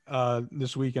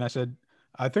this week, and I said,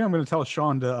 I think I'm going to tell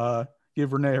Sean to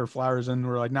give Renee her flowers, and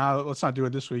we're like, nah, let's not do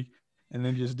it this week, and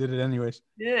then just did it anyways.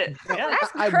 Yeah,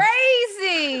 that's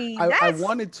crazy. I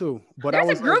wanted to, but there's I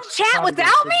was a group chat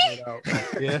without me.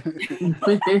 Yeah.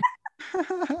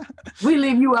 We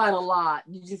leave you out a lot.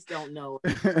 You just don't know.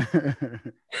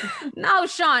 No,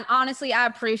 Sean, honestly, I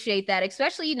appreciate that.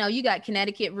 Especially, you know, you got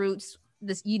Connecticut roots.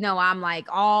 This, you know, I'm like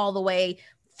all the way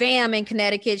fam in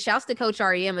Connecticut. Shouts to Coach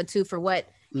Ariema too for what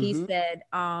he said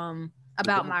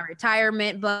about my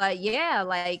retirement. But yeah,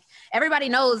 like everybody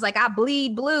knows, like I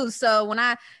bleed blue. So when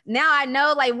I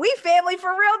know like we family for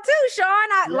real too,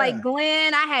 Sean. Like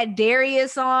Glenn, I had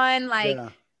Darius on, like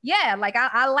like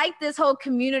I like this whole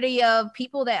community of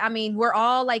people that, I mean, we're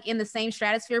all like in the same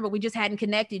stratosphere, but we just hadn't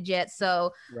connected yet.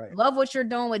 So love what you're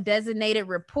doing with Designated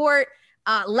Report.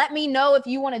 Let me know if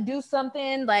you want to do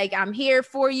something. Like I'm here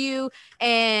for you,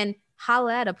 and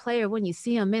holla at a player when you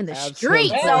see him in the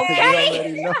streets.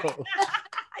 Okay.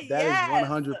 That is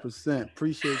 100%.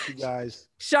 Appreciate you guys.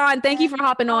 Sean, thank you for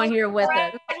hopping on here with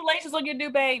us. Congratulations on your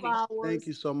new baby. Thank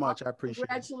you so much. I appreciate it.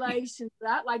 Congratulations.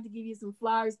 I'd like to give you some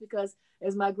flowers because,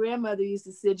 as my grandmother used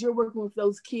to say, you're working with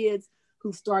those kids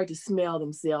who start to smell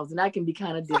themselves, and that can be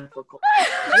kind of difficult.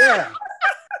 Yeah.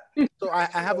 So I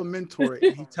have a mentor.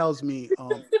 He tells me,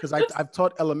 because I've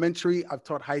taught elementary, I've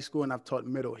taught high school, and I've taught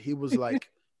middle. He was like,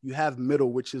 you have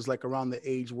middle, which is like around the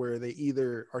age where they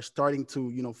either are starting to,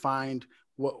 you know, find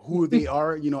who they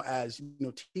are, you know, as, you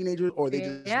know, teenagers, or they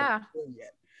just don't know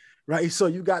yet. Right. So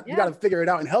you got to figure it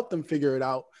out and help them figure it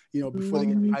out, you know, before they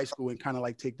get to high school and kind of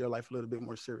like take their life a little bit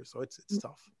more serious. So it's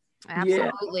tough.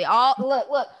 Absolutely. Look.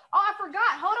 Oh, I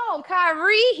forgot. Hold on,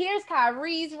 Kyrie. Here's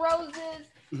Kyrie's roses.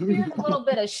 Here's a little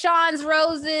bit of Sean's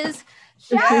roses.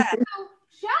 Shouts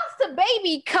to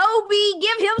baby Kobe.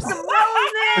 Give him some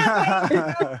roses.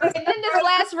 And then this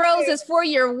last rose is for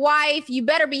your wife. You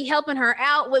better be helping her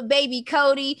out with baby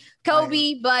Kobe.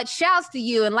 But shouts to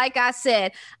you. And like I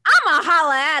said, I'm a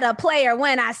holla at a player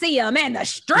when I see him in the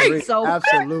streets. So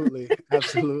absolutely.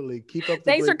 Keep up.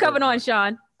 Thanks for coming on,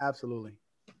 Sean. Absolutely.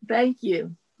 Thank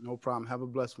you. No problem. Have a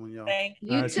blessed one, y'all. Thank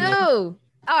you. You too.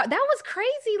 That was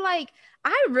crazy. Like,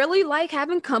 I really like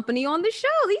having company on the show.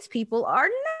 These people are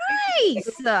nice.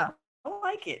 I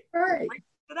like it. Right. Spice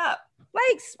it up.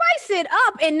 Like, spice it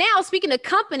up. And now, speaking of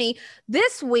company,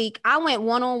 this week I went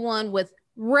one-on-one with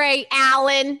Ray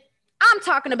Allen. I'm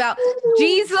talking about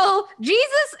Jesus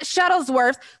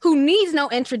Shuttlesworth, who needs no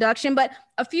introduction, but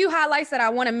a few highlights that I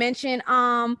want to mention.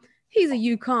 He's a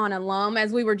UConn alum,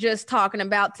 as we were just talking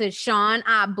about to Sean.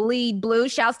 I bleed blue.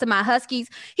 Shouts to my Huskies.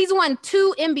 He's won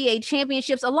 2 NBA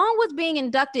championships, along with being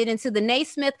inducted into the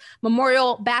Naismith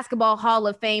Memorial Basketball Hall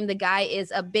of Fame. The guy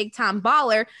is a big-time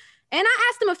baller. And I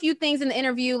asked him a few things in the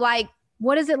interview, like,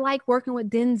 what is it like working with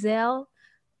Denzel?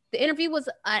 The interview was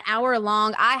an hour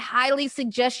long. I highly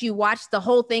suggest you watch the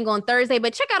whole thing on Thursday,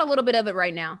 but check out a little bit of it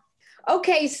right now.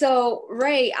 Okay, so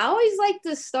Ray, I always like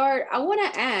to start. I want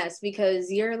to ask,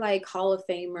 because you're like Hall of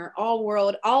Famer, all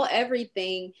world, all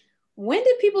everything. When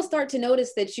did people start to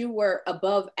notice that you were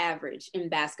above average in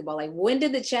basketball? Like, when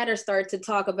did the chatter start to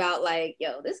talk about, like,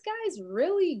 yo, this guy's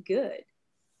really good?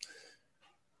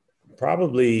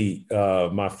 Probably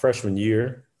my freshman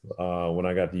year when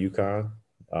I got to UConn.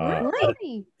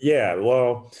 Really? Yeah,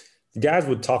 well, the guys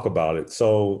would talk about it.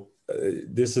 So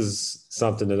this is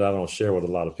something that I don't share with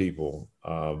a lot of people,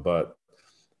 but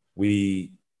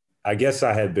I guess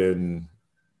I had been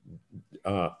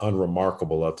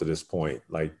unremarkable up to this point.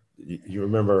 Like, you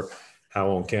remember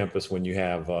how on campus, when you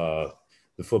have the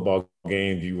football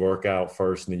game, you work out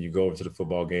first and then you go over to the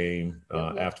football game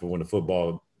after, when the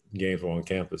football games were on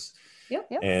campus. Yep.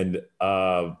 And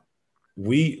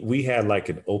we had like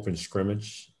an open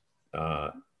scrimmage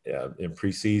in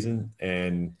preseason,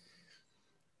 and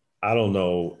I don't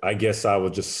know. I guess I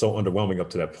was just so underwhelming up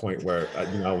to that point where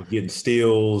I was getting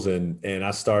steals, and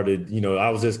I started. I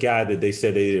was this guy that they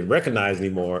said they didn't recognize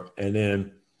anymore. And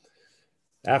then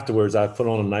afterwards, I put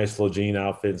on a nice little jean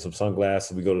outfit and some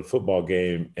sunglasses. We go to the football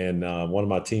game, and one of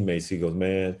my teammates, he goes,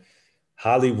 "Man,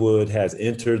 Hollywood has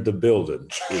entered the building."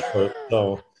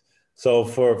 So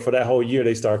for that whole year,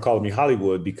 they started calling me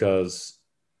Hollywood because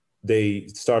they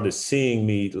started seeing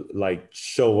me like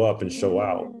show up and show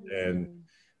out, and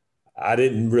I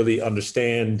didn't really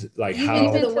understand like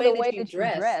how the way that you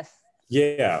dress.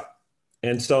 Yeah,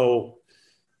 and so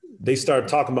they started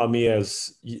talking about me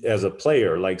as a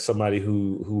player, like somebody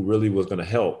who really was going to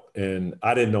help, and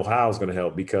I didn't know how I was going to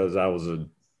help because I was a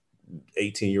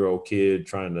 18-year-old kid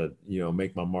trying to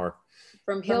make my mark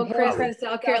from Hillcrest,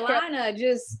 South Carolina,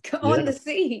 just on the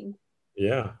scene.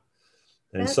 Yeah,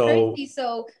 and that's crazy.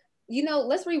 So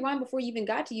let's rewind before you even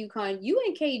got to UConn. You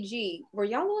and KG, were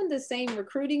y'all on the same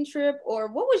recruiting trip, or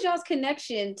what was y'all's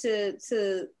connection to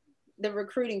the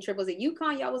recruiting trip? Was it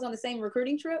UConn? Y'all was on the same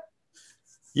recruiting trip?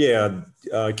 Yeah,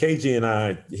 KG and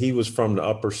I, he was from the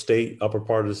upper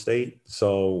part of the state.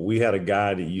 So we had a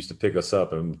guy that used to pick us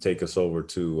up and take us over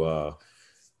to,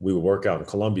 we would work out in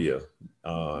Columbia.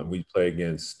 We'd play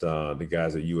against the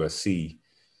guys at USC.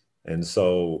 And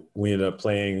so we ended up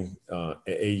playing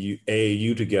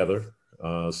AAU together.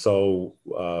 So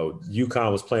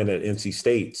UConn was playing at NC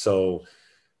State. So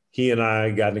he and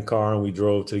I got in the car and we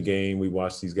drove to the game. We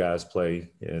watched these guys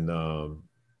play and,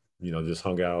 just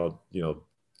hung out.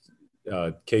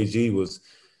 KG was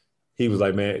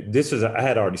like, man, I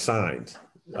had already signed.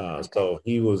 So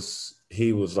he was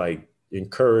like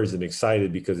encouraged and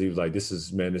excited because he was like, this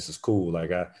is cool.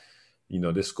 Like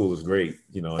this school is great,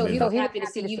 So he was happy to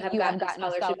see you have gotten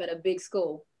a scholarship at a big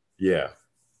school. Yeah.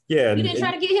 Yeah. You didn't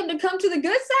try to get him to come to the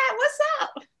good side? What's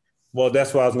up? Well,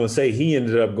 that's what I was going to say. He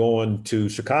ended up going to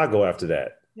Chicago after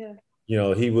that. Yeah.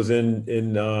 He was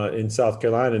in South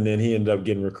Carolina, and then he ended up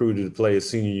getting recruited to play his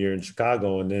senior year in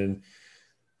Chicago. And then,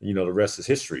 the rest is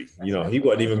history. He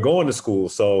wasn't even going to school.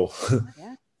 So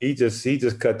he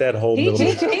just cut that whole middle.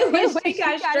 He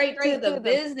got straight to the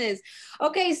business.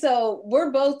 Okay. So we're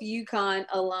both UConn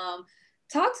alum.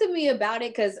 Talk to me about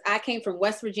it. Cause I came from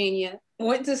West Virginia,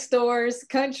 went to Storrs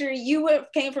Country. You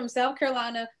came from South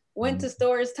Carolina, went to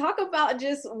Storrs. Talk about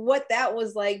just what that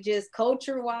was like, just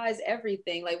culture wise,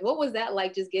 everything. Like, what was that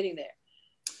like just getting there?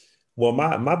 Well,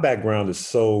 my background is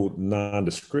so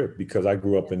nondescript because I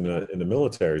grew up in the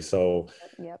military. So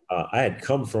I had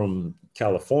come from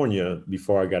California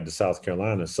before I got to South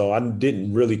Carolina. So I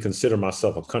didn't really consider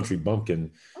myself a country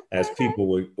bumpkin, as people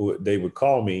would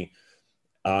call me.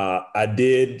 I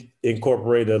did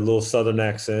incorporate a little Southern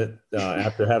accent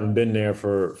after having been there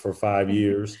for 5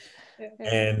 years.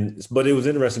 But it was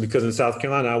interesting because in South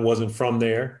Carolina, I wasn't from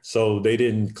there. So they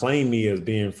didn't claim me as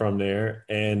being from there.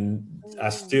 And I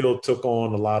still took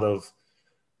on a lot of,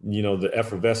 the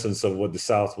effervescence of what the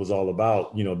South was all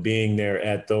about, being there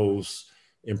at those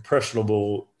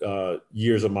impressionable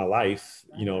years of my life,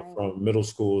 from middle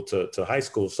school to high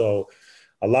school. So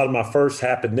a lot of my first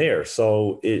happened there.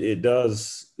 So it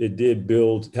did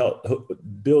help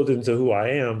build into who I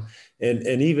am. And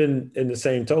even in the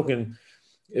same token,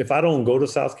 if I don't go to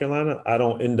South Carolina, I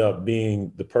don't end up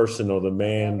being the person or the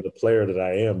man, the player that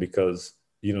I am, because,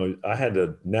 I had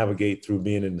to navigate through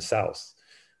being in the South.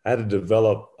 I had to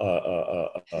develop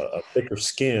a thicker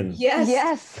skin.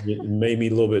 Yes. It made me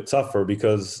a little bit tougher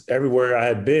because everywhere I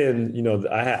had been,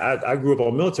 I grew up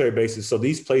on military bases. So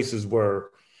these places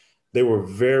they were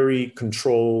very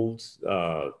controlled.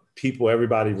 People,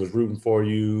 everybody was rooting for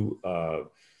you.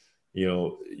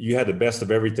 You had the best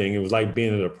of everything. It was like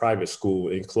being in a private school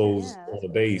enclosed on a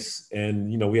base. And,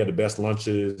 we had the best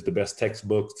lunches, the best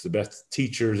textbooks, the best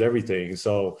teachers, everything.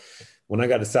 So when I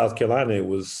got to South Carolina, it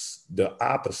was the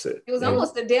opposite. It was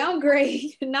almost a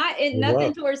downgrade,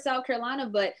 nothing towards South Carolina,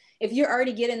 but if you're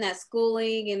already getting that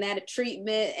schooling and that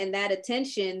treatment and that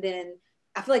attention, then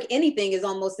I feel like anything is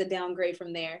almost a downgrade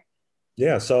from there.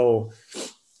 Yeah. So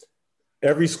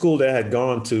every school that I had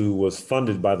gone to was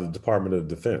funded by the Department of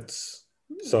Defense.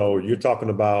 So you're talking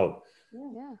about,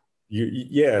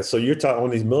 so you're talking on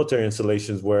these military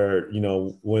installations where,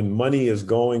 when money is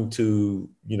going to,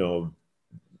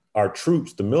 our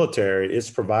troops, the military, it's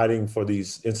providing for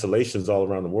these installations all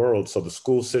around the world. So the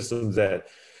school systems that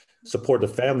support the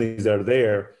families that are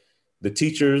there, the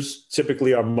teachers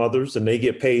typically are mothers and they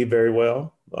get paid very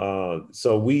well.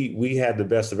 So we had the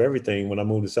best of everything. When I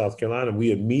moved to South Carolina,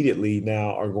 we immediately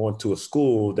now are going to a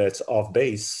school that's off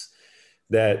base.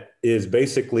 That is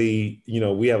basically,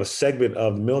 we have a segment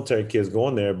of the military kids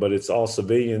going there, but it's all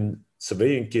civilian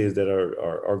kids that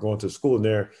are going to school, and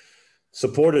they're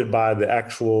supported by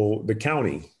the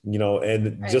county,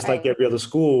 and just like every other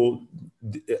school,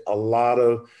 a lot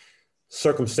of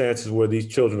circumstances where these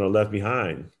children are left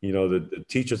behind. You know, the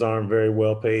teachers aren't very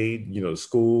well paid. You know,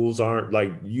 schools aren't,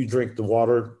 like, you drink the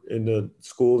water in the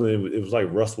school and it was like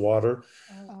rust water.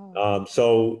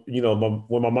 So, you know,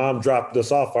 when my mom dropped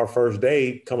us off our first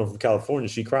day coming from California,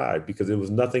 she cried because it was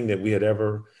nothing that we had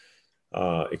ever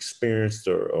experienced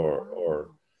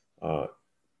or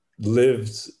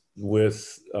lived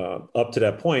with up to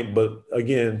that point. But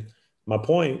again, my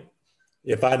point,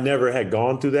 if I never had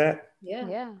gone through that,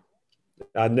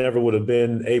 I never would have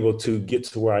been able to get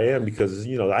to where I am because,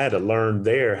 you know, I had to learn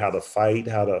there how to fight,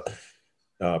 how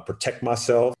to protect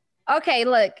myself. Okay,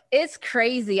 look, it's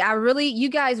crazy. You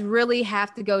guys really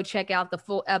have to go check out the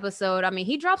full episode. I mean,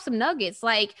 he dropped some nuggets.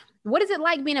 Like, what is it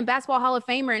like being a basketball Hall of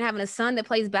Famer and having a son that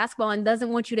plays basketball and doesn't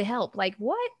want you to help? Like,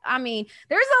 what? I mean,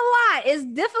 there's a lot. It's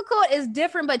difficult. It's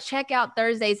different, but check out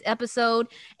Thursday's episode.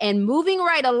 And moving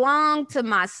right along to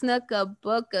my Snuka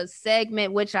Booka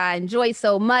segment, which I enjoy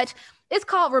so much. It's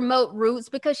called Remote Roots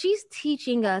because she's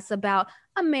teaching us about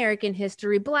American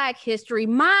history, Black history,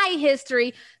 my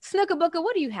history. Snuka Booka,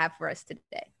 what do you have for us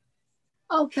today?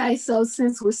 Okay, so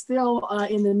since we're still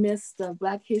in the midst of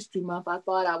Black History Month, I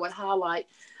thought I would highlight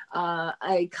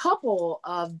a couple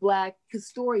of Black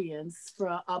historians,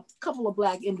 from a couple of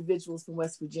Black individuals from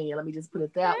West Virginia. Let me just put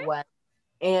it that way.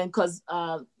 And because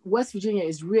West Virginia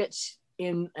is rich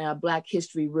in Black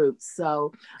history roots.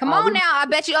 So come on now. I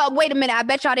bet you, wait a minute. I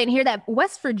bet y'all didn't hear that.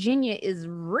 West Virginia is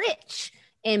rich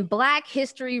in Black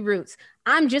history roots.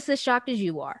 I'm just as shocked as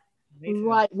you are.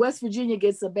 Right. West Virginia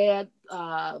gets a bad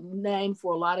name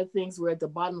for a lot of things. We're at the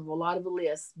bottom of a lot of the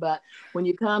lists. But when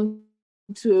you come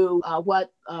to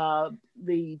what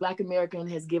the Black American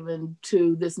has given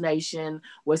to this nation,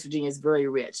 West Virginia is very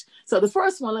rich. So the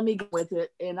first one, let me go with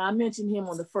it. And I mentioned him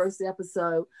on the first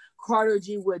episode, Carter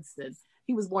G. Woodson.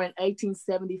 He was born in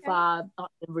 1875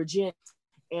 in Virginia,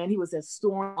 and he was a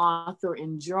historian, author,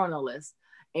 and journalist.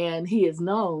 And he is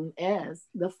known as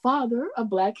the father of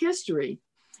Black history.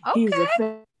 Okay. He's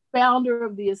a founder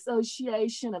of the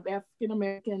Association of African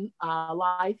American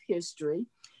Life History.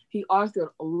 He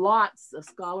authored lots of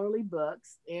scholarly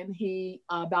books, and he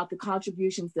about the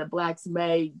contributions that Blacks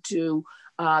made to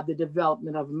the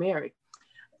development of America.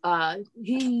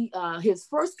 His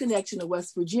first connection to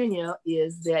West Virginia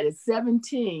is that at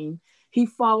 17, he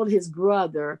followed his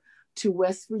brother to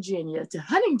West Virginia, to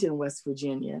Huntington, West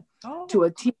Virginia, to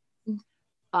attend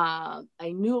a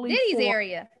newly formed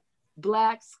area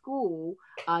Black school,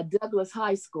 Douglas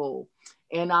High School.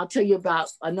 And I'll tell you about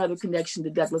another connection to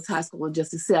Douglas High School in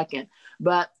just a second.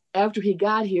 But after he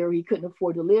got here, he couldn't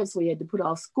afford to live, so he had to put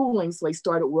off schooling. So he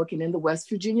started working in the West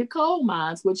Virginia coal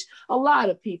mines, which a lot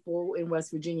of people in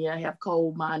West Virginia have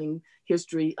coal mining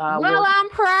history. Well, I'm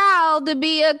proud to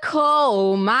be a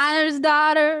coal miner's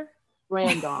daughter.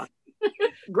 Granddaughter.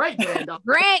 Great granddaughter.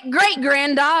 Great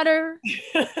granddaughter.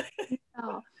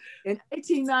 In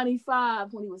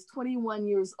 1895, when he was 21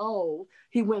 years old,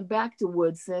 he went back to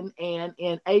Woodson, and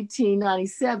in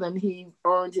 1897, he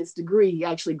earned his degree. He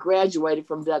actually graduated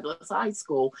from Douglas High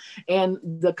School. And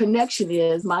the connection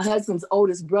is my husband's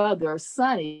oldest brother,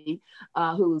 Sonny,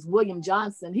 who's William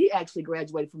Johnson, he actually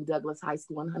graduated from Douglas High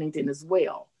School in Huntington as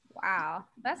well. Wow,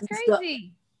 that's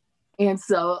crazy.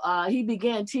 So he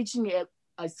began teaching at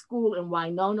a school in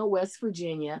Winona, West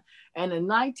Virginia. And in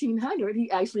 1900,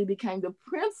 he actually became the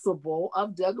principal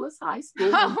of Douglas High School.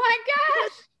 Oh my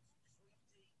gosh.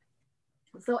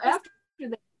 So after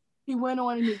that, he went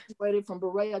on and he graduated from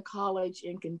Berea College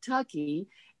in Kentucky.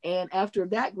 And after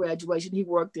that graduation, he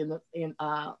worked in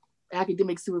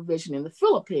academic supervision in the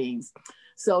Philippines.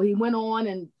 So he went on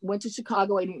and went to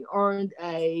Chicago, and he earned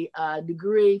a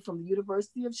degree from the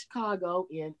University of Chicago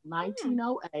in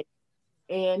 1908.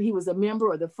 And he was a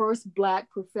member of the first Black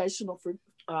professional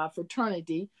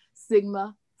fraternity,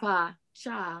 Sigma Pi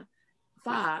Phi.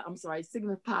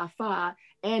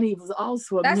 And he was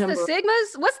also a member. That's the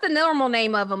Sigmas? What's the normal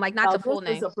name of them? Like, not the full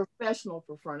name. It's a professional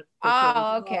fraternity.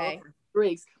 Oh, okay.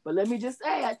 Greeks. But let me just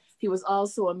add, he was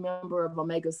also a member of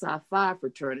Omega Psi Phi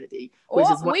fraternity. We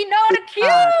know the Q,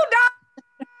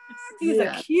 dog. He's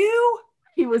a Q?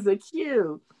 He was a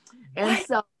Q. And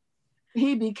so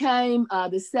he became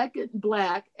the second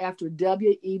Black after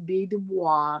W.E.B. Du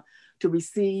Bois to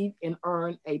receive and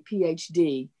earn a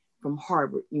PhD from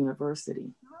Harvard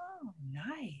University. Oh,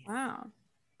 nice. Wow.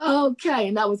 Okay,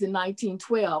 and that was in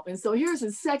 1912. And so here's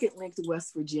his second link to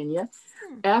West Virginia.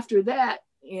 After that,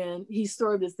 and he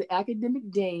served as the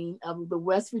academic dean of the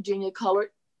West Virginia Colored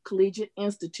Collegiate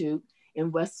Institute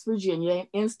in West Virginia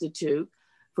Institute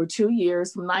for 2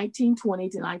 years, from 1920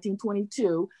 to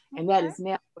 1922, and that is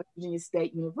now West Virginia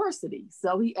State University.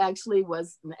 So he actually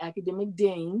was an academic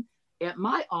dean at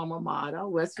my alma mater,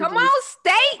 West Come Virginia on,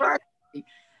 State. University.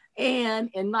 And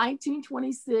in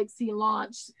 1926, he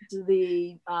launched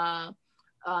the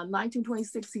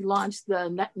 1926 he launched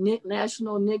the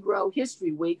National Negro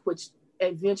History Week, which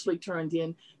eventually turned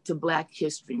into Black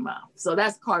History Month. So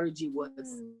that's Carter G.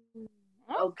 Wood's.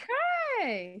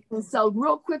 Okay. And so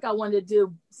real quick, I wanted to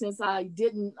do, since I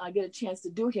didn't get a chance to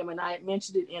do him, and I had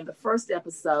mentioned it in the first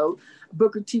episode,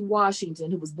 Booker T. Washington,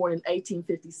 who was born in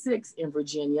 1856 in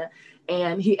Virginia.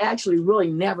 And he actually really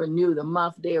never knew the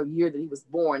month, day, or year that he was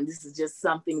born. This is just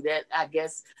something that I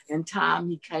guess in time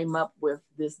he came up with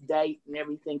this date and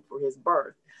everything for his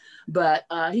birth. But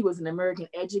he was an American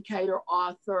educator,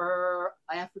 author,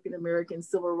 African-American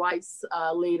civil rights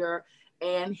leader,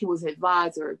 and he was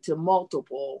advisor to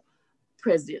multiple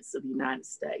presidents of the United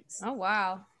States. Oh,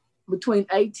 wow. Between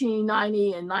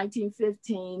 1890 and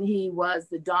 1915, he was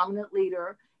the dominant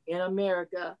leader in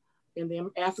America, in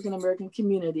the African-American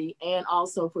community, and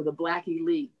also for the Black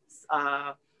elites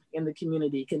in the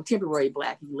community, contemporary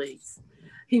Black elites.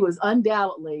 He was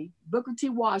undoubtedly, Booker T.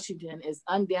 Washington is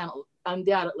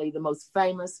undoubtedly the most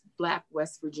famous Black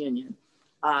West Virginian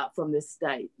from this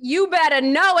state. You better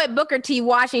know it. Booker T.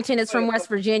 Washington is from West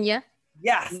Virginia.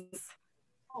 Yes.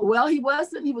 Well, he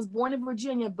wasn't. He was born in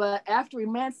Virginia, but after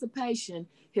emancipation,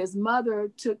 his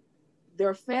mother took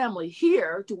their family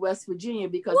here to West Virginia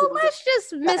because let's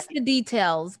just miss the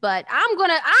details. But I'm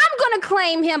gonna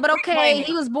claim him. But okay,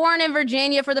 he was born in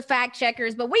Virginia for the fact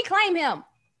checkers, but we claim him.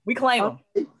 We claim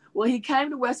him. Well, he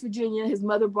came to West Virginia. His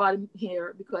mother brought him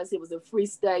here because it was a free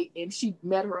state, and she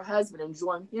met her husband and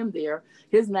joined him there.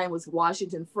 His name was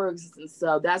Washington Ferguson,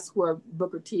 so that's where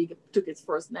Booker T took his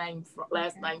last name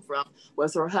from,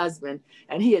 was her husband,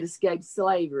 and he had escaped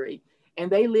slavery.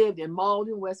 And they lived in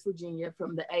Malden, West Virginia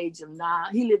from the age of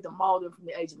 9. He lived in Malden from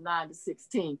the age of 9 to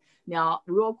 16. Now,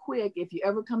 real quick, if you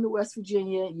ever come to West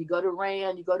Virginia, you go to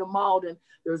Rand, you go to Malden,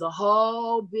 there's a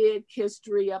whole big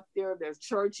history up there. There's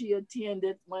church he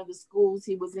attended, one of the schools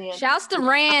he was in. Shouts to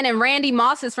Rand, and Randy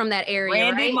Moss is from that area,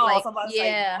 Randy right? Moss, Like, I'm about to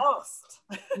yeah. say Moss.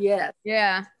 Yes.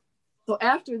 Yeah. So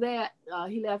after that,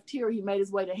 he left here. He made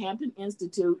his way to Hampton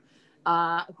Institute,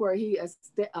 where he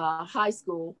high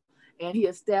school, and he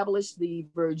established the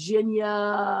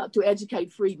Virginia to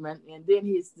educate freedmen, and then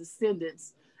his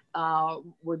descendants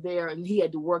were there, and he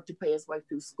had to work to pay his way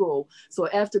through school. So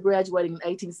after graduating in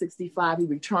 1865, he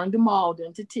returned to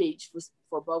Malden to teach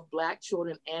for both Black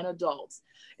children and adults.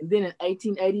 And then in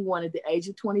 1881, at the age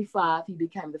of 25, he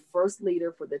became the first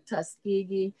leader for the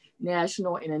Tuskegee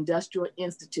National and Industrial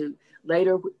Institute,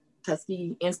 later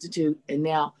Tuskegee Institute, and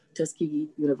now Tuskegee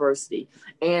University.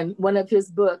 And one of his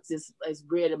books is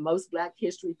read in most Black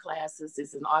history classes.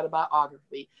 It's an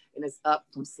autobiography, and it's Up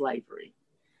from Slavery.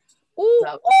 Ooh,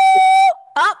 So,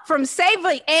 up from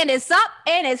slavery, and it's up,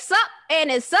 and it's up,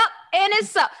 and it's up, and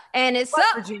it's up, and it's West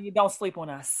up. Virginia, don't sleep on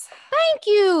us. Thank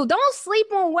you. Don't sleep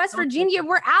on West Virginia.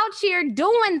 We're out here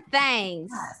doing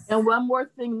things. and one more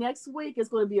thing, next week is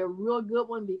going to be a real good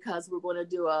one because we're going to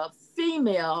do a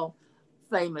female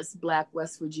famous Black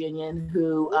West Virginian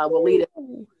who will lead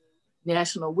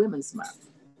National Women's Month.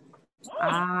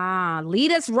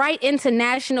 Lead us right into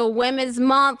National Women's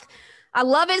Month. I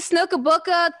love it,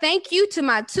 Snookabuka. Thank you to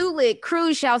my two-lit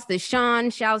crew. Shouts to Sean,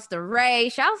 shouts to Ray,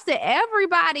 shouts to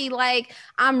everybody. Like,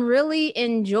 I'm really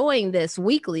enjoying this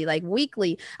weekly.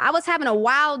 I was having a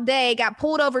wild day, got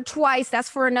pulled over twice. That's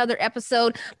for another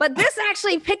episode. But this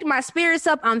actually picked my spirits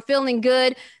up. I'm feeling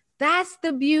good. That's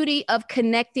the beauty of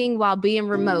connecting while being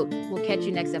remote. We'll catch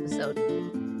you next episode.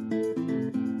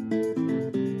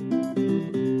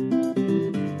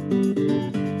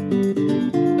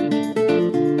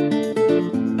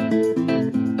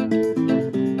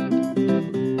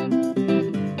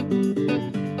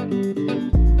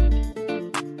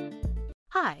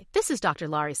 Hi, this is Dr.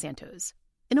 Laurie Santos.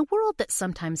 In a world that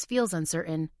sometimes feels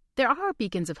uncertain, there are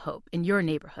beacons of hope in your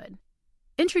neighborhood.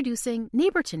 Introducing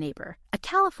Neighbor to Neighbor, a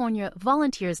California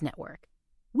volunteers network.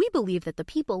 We believe that the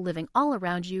people living all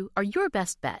around you are your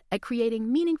best bet at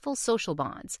creating meaningful social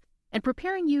bonds and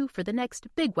preparing you for the next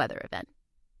big weather event.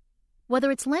 Whether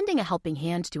it's lending a helping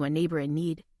hand to a neighbor in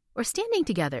need or standing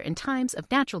together in times of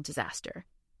natural disaster,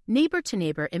 Neighbor to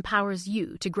Neighbor empowers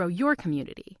you to grow your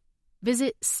community.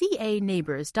 Visit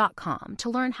caneighbors.com to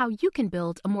learn how you can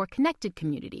build a more connected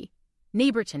community.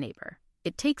 Neighbor to Neighbor.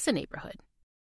 It takes a neighborhood.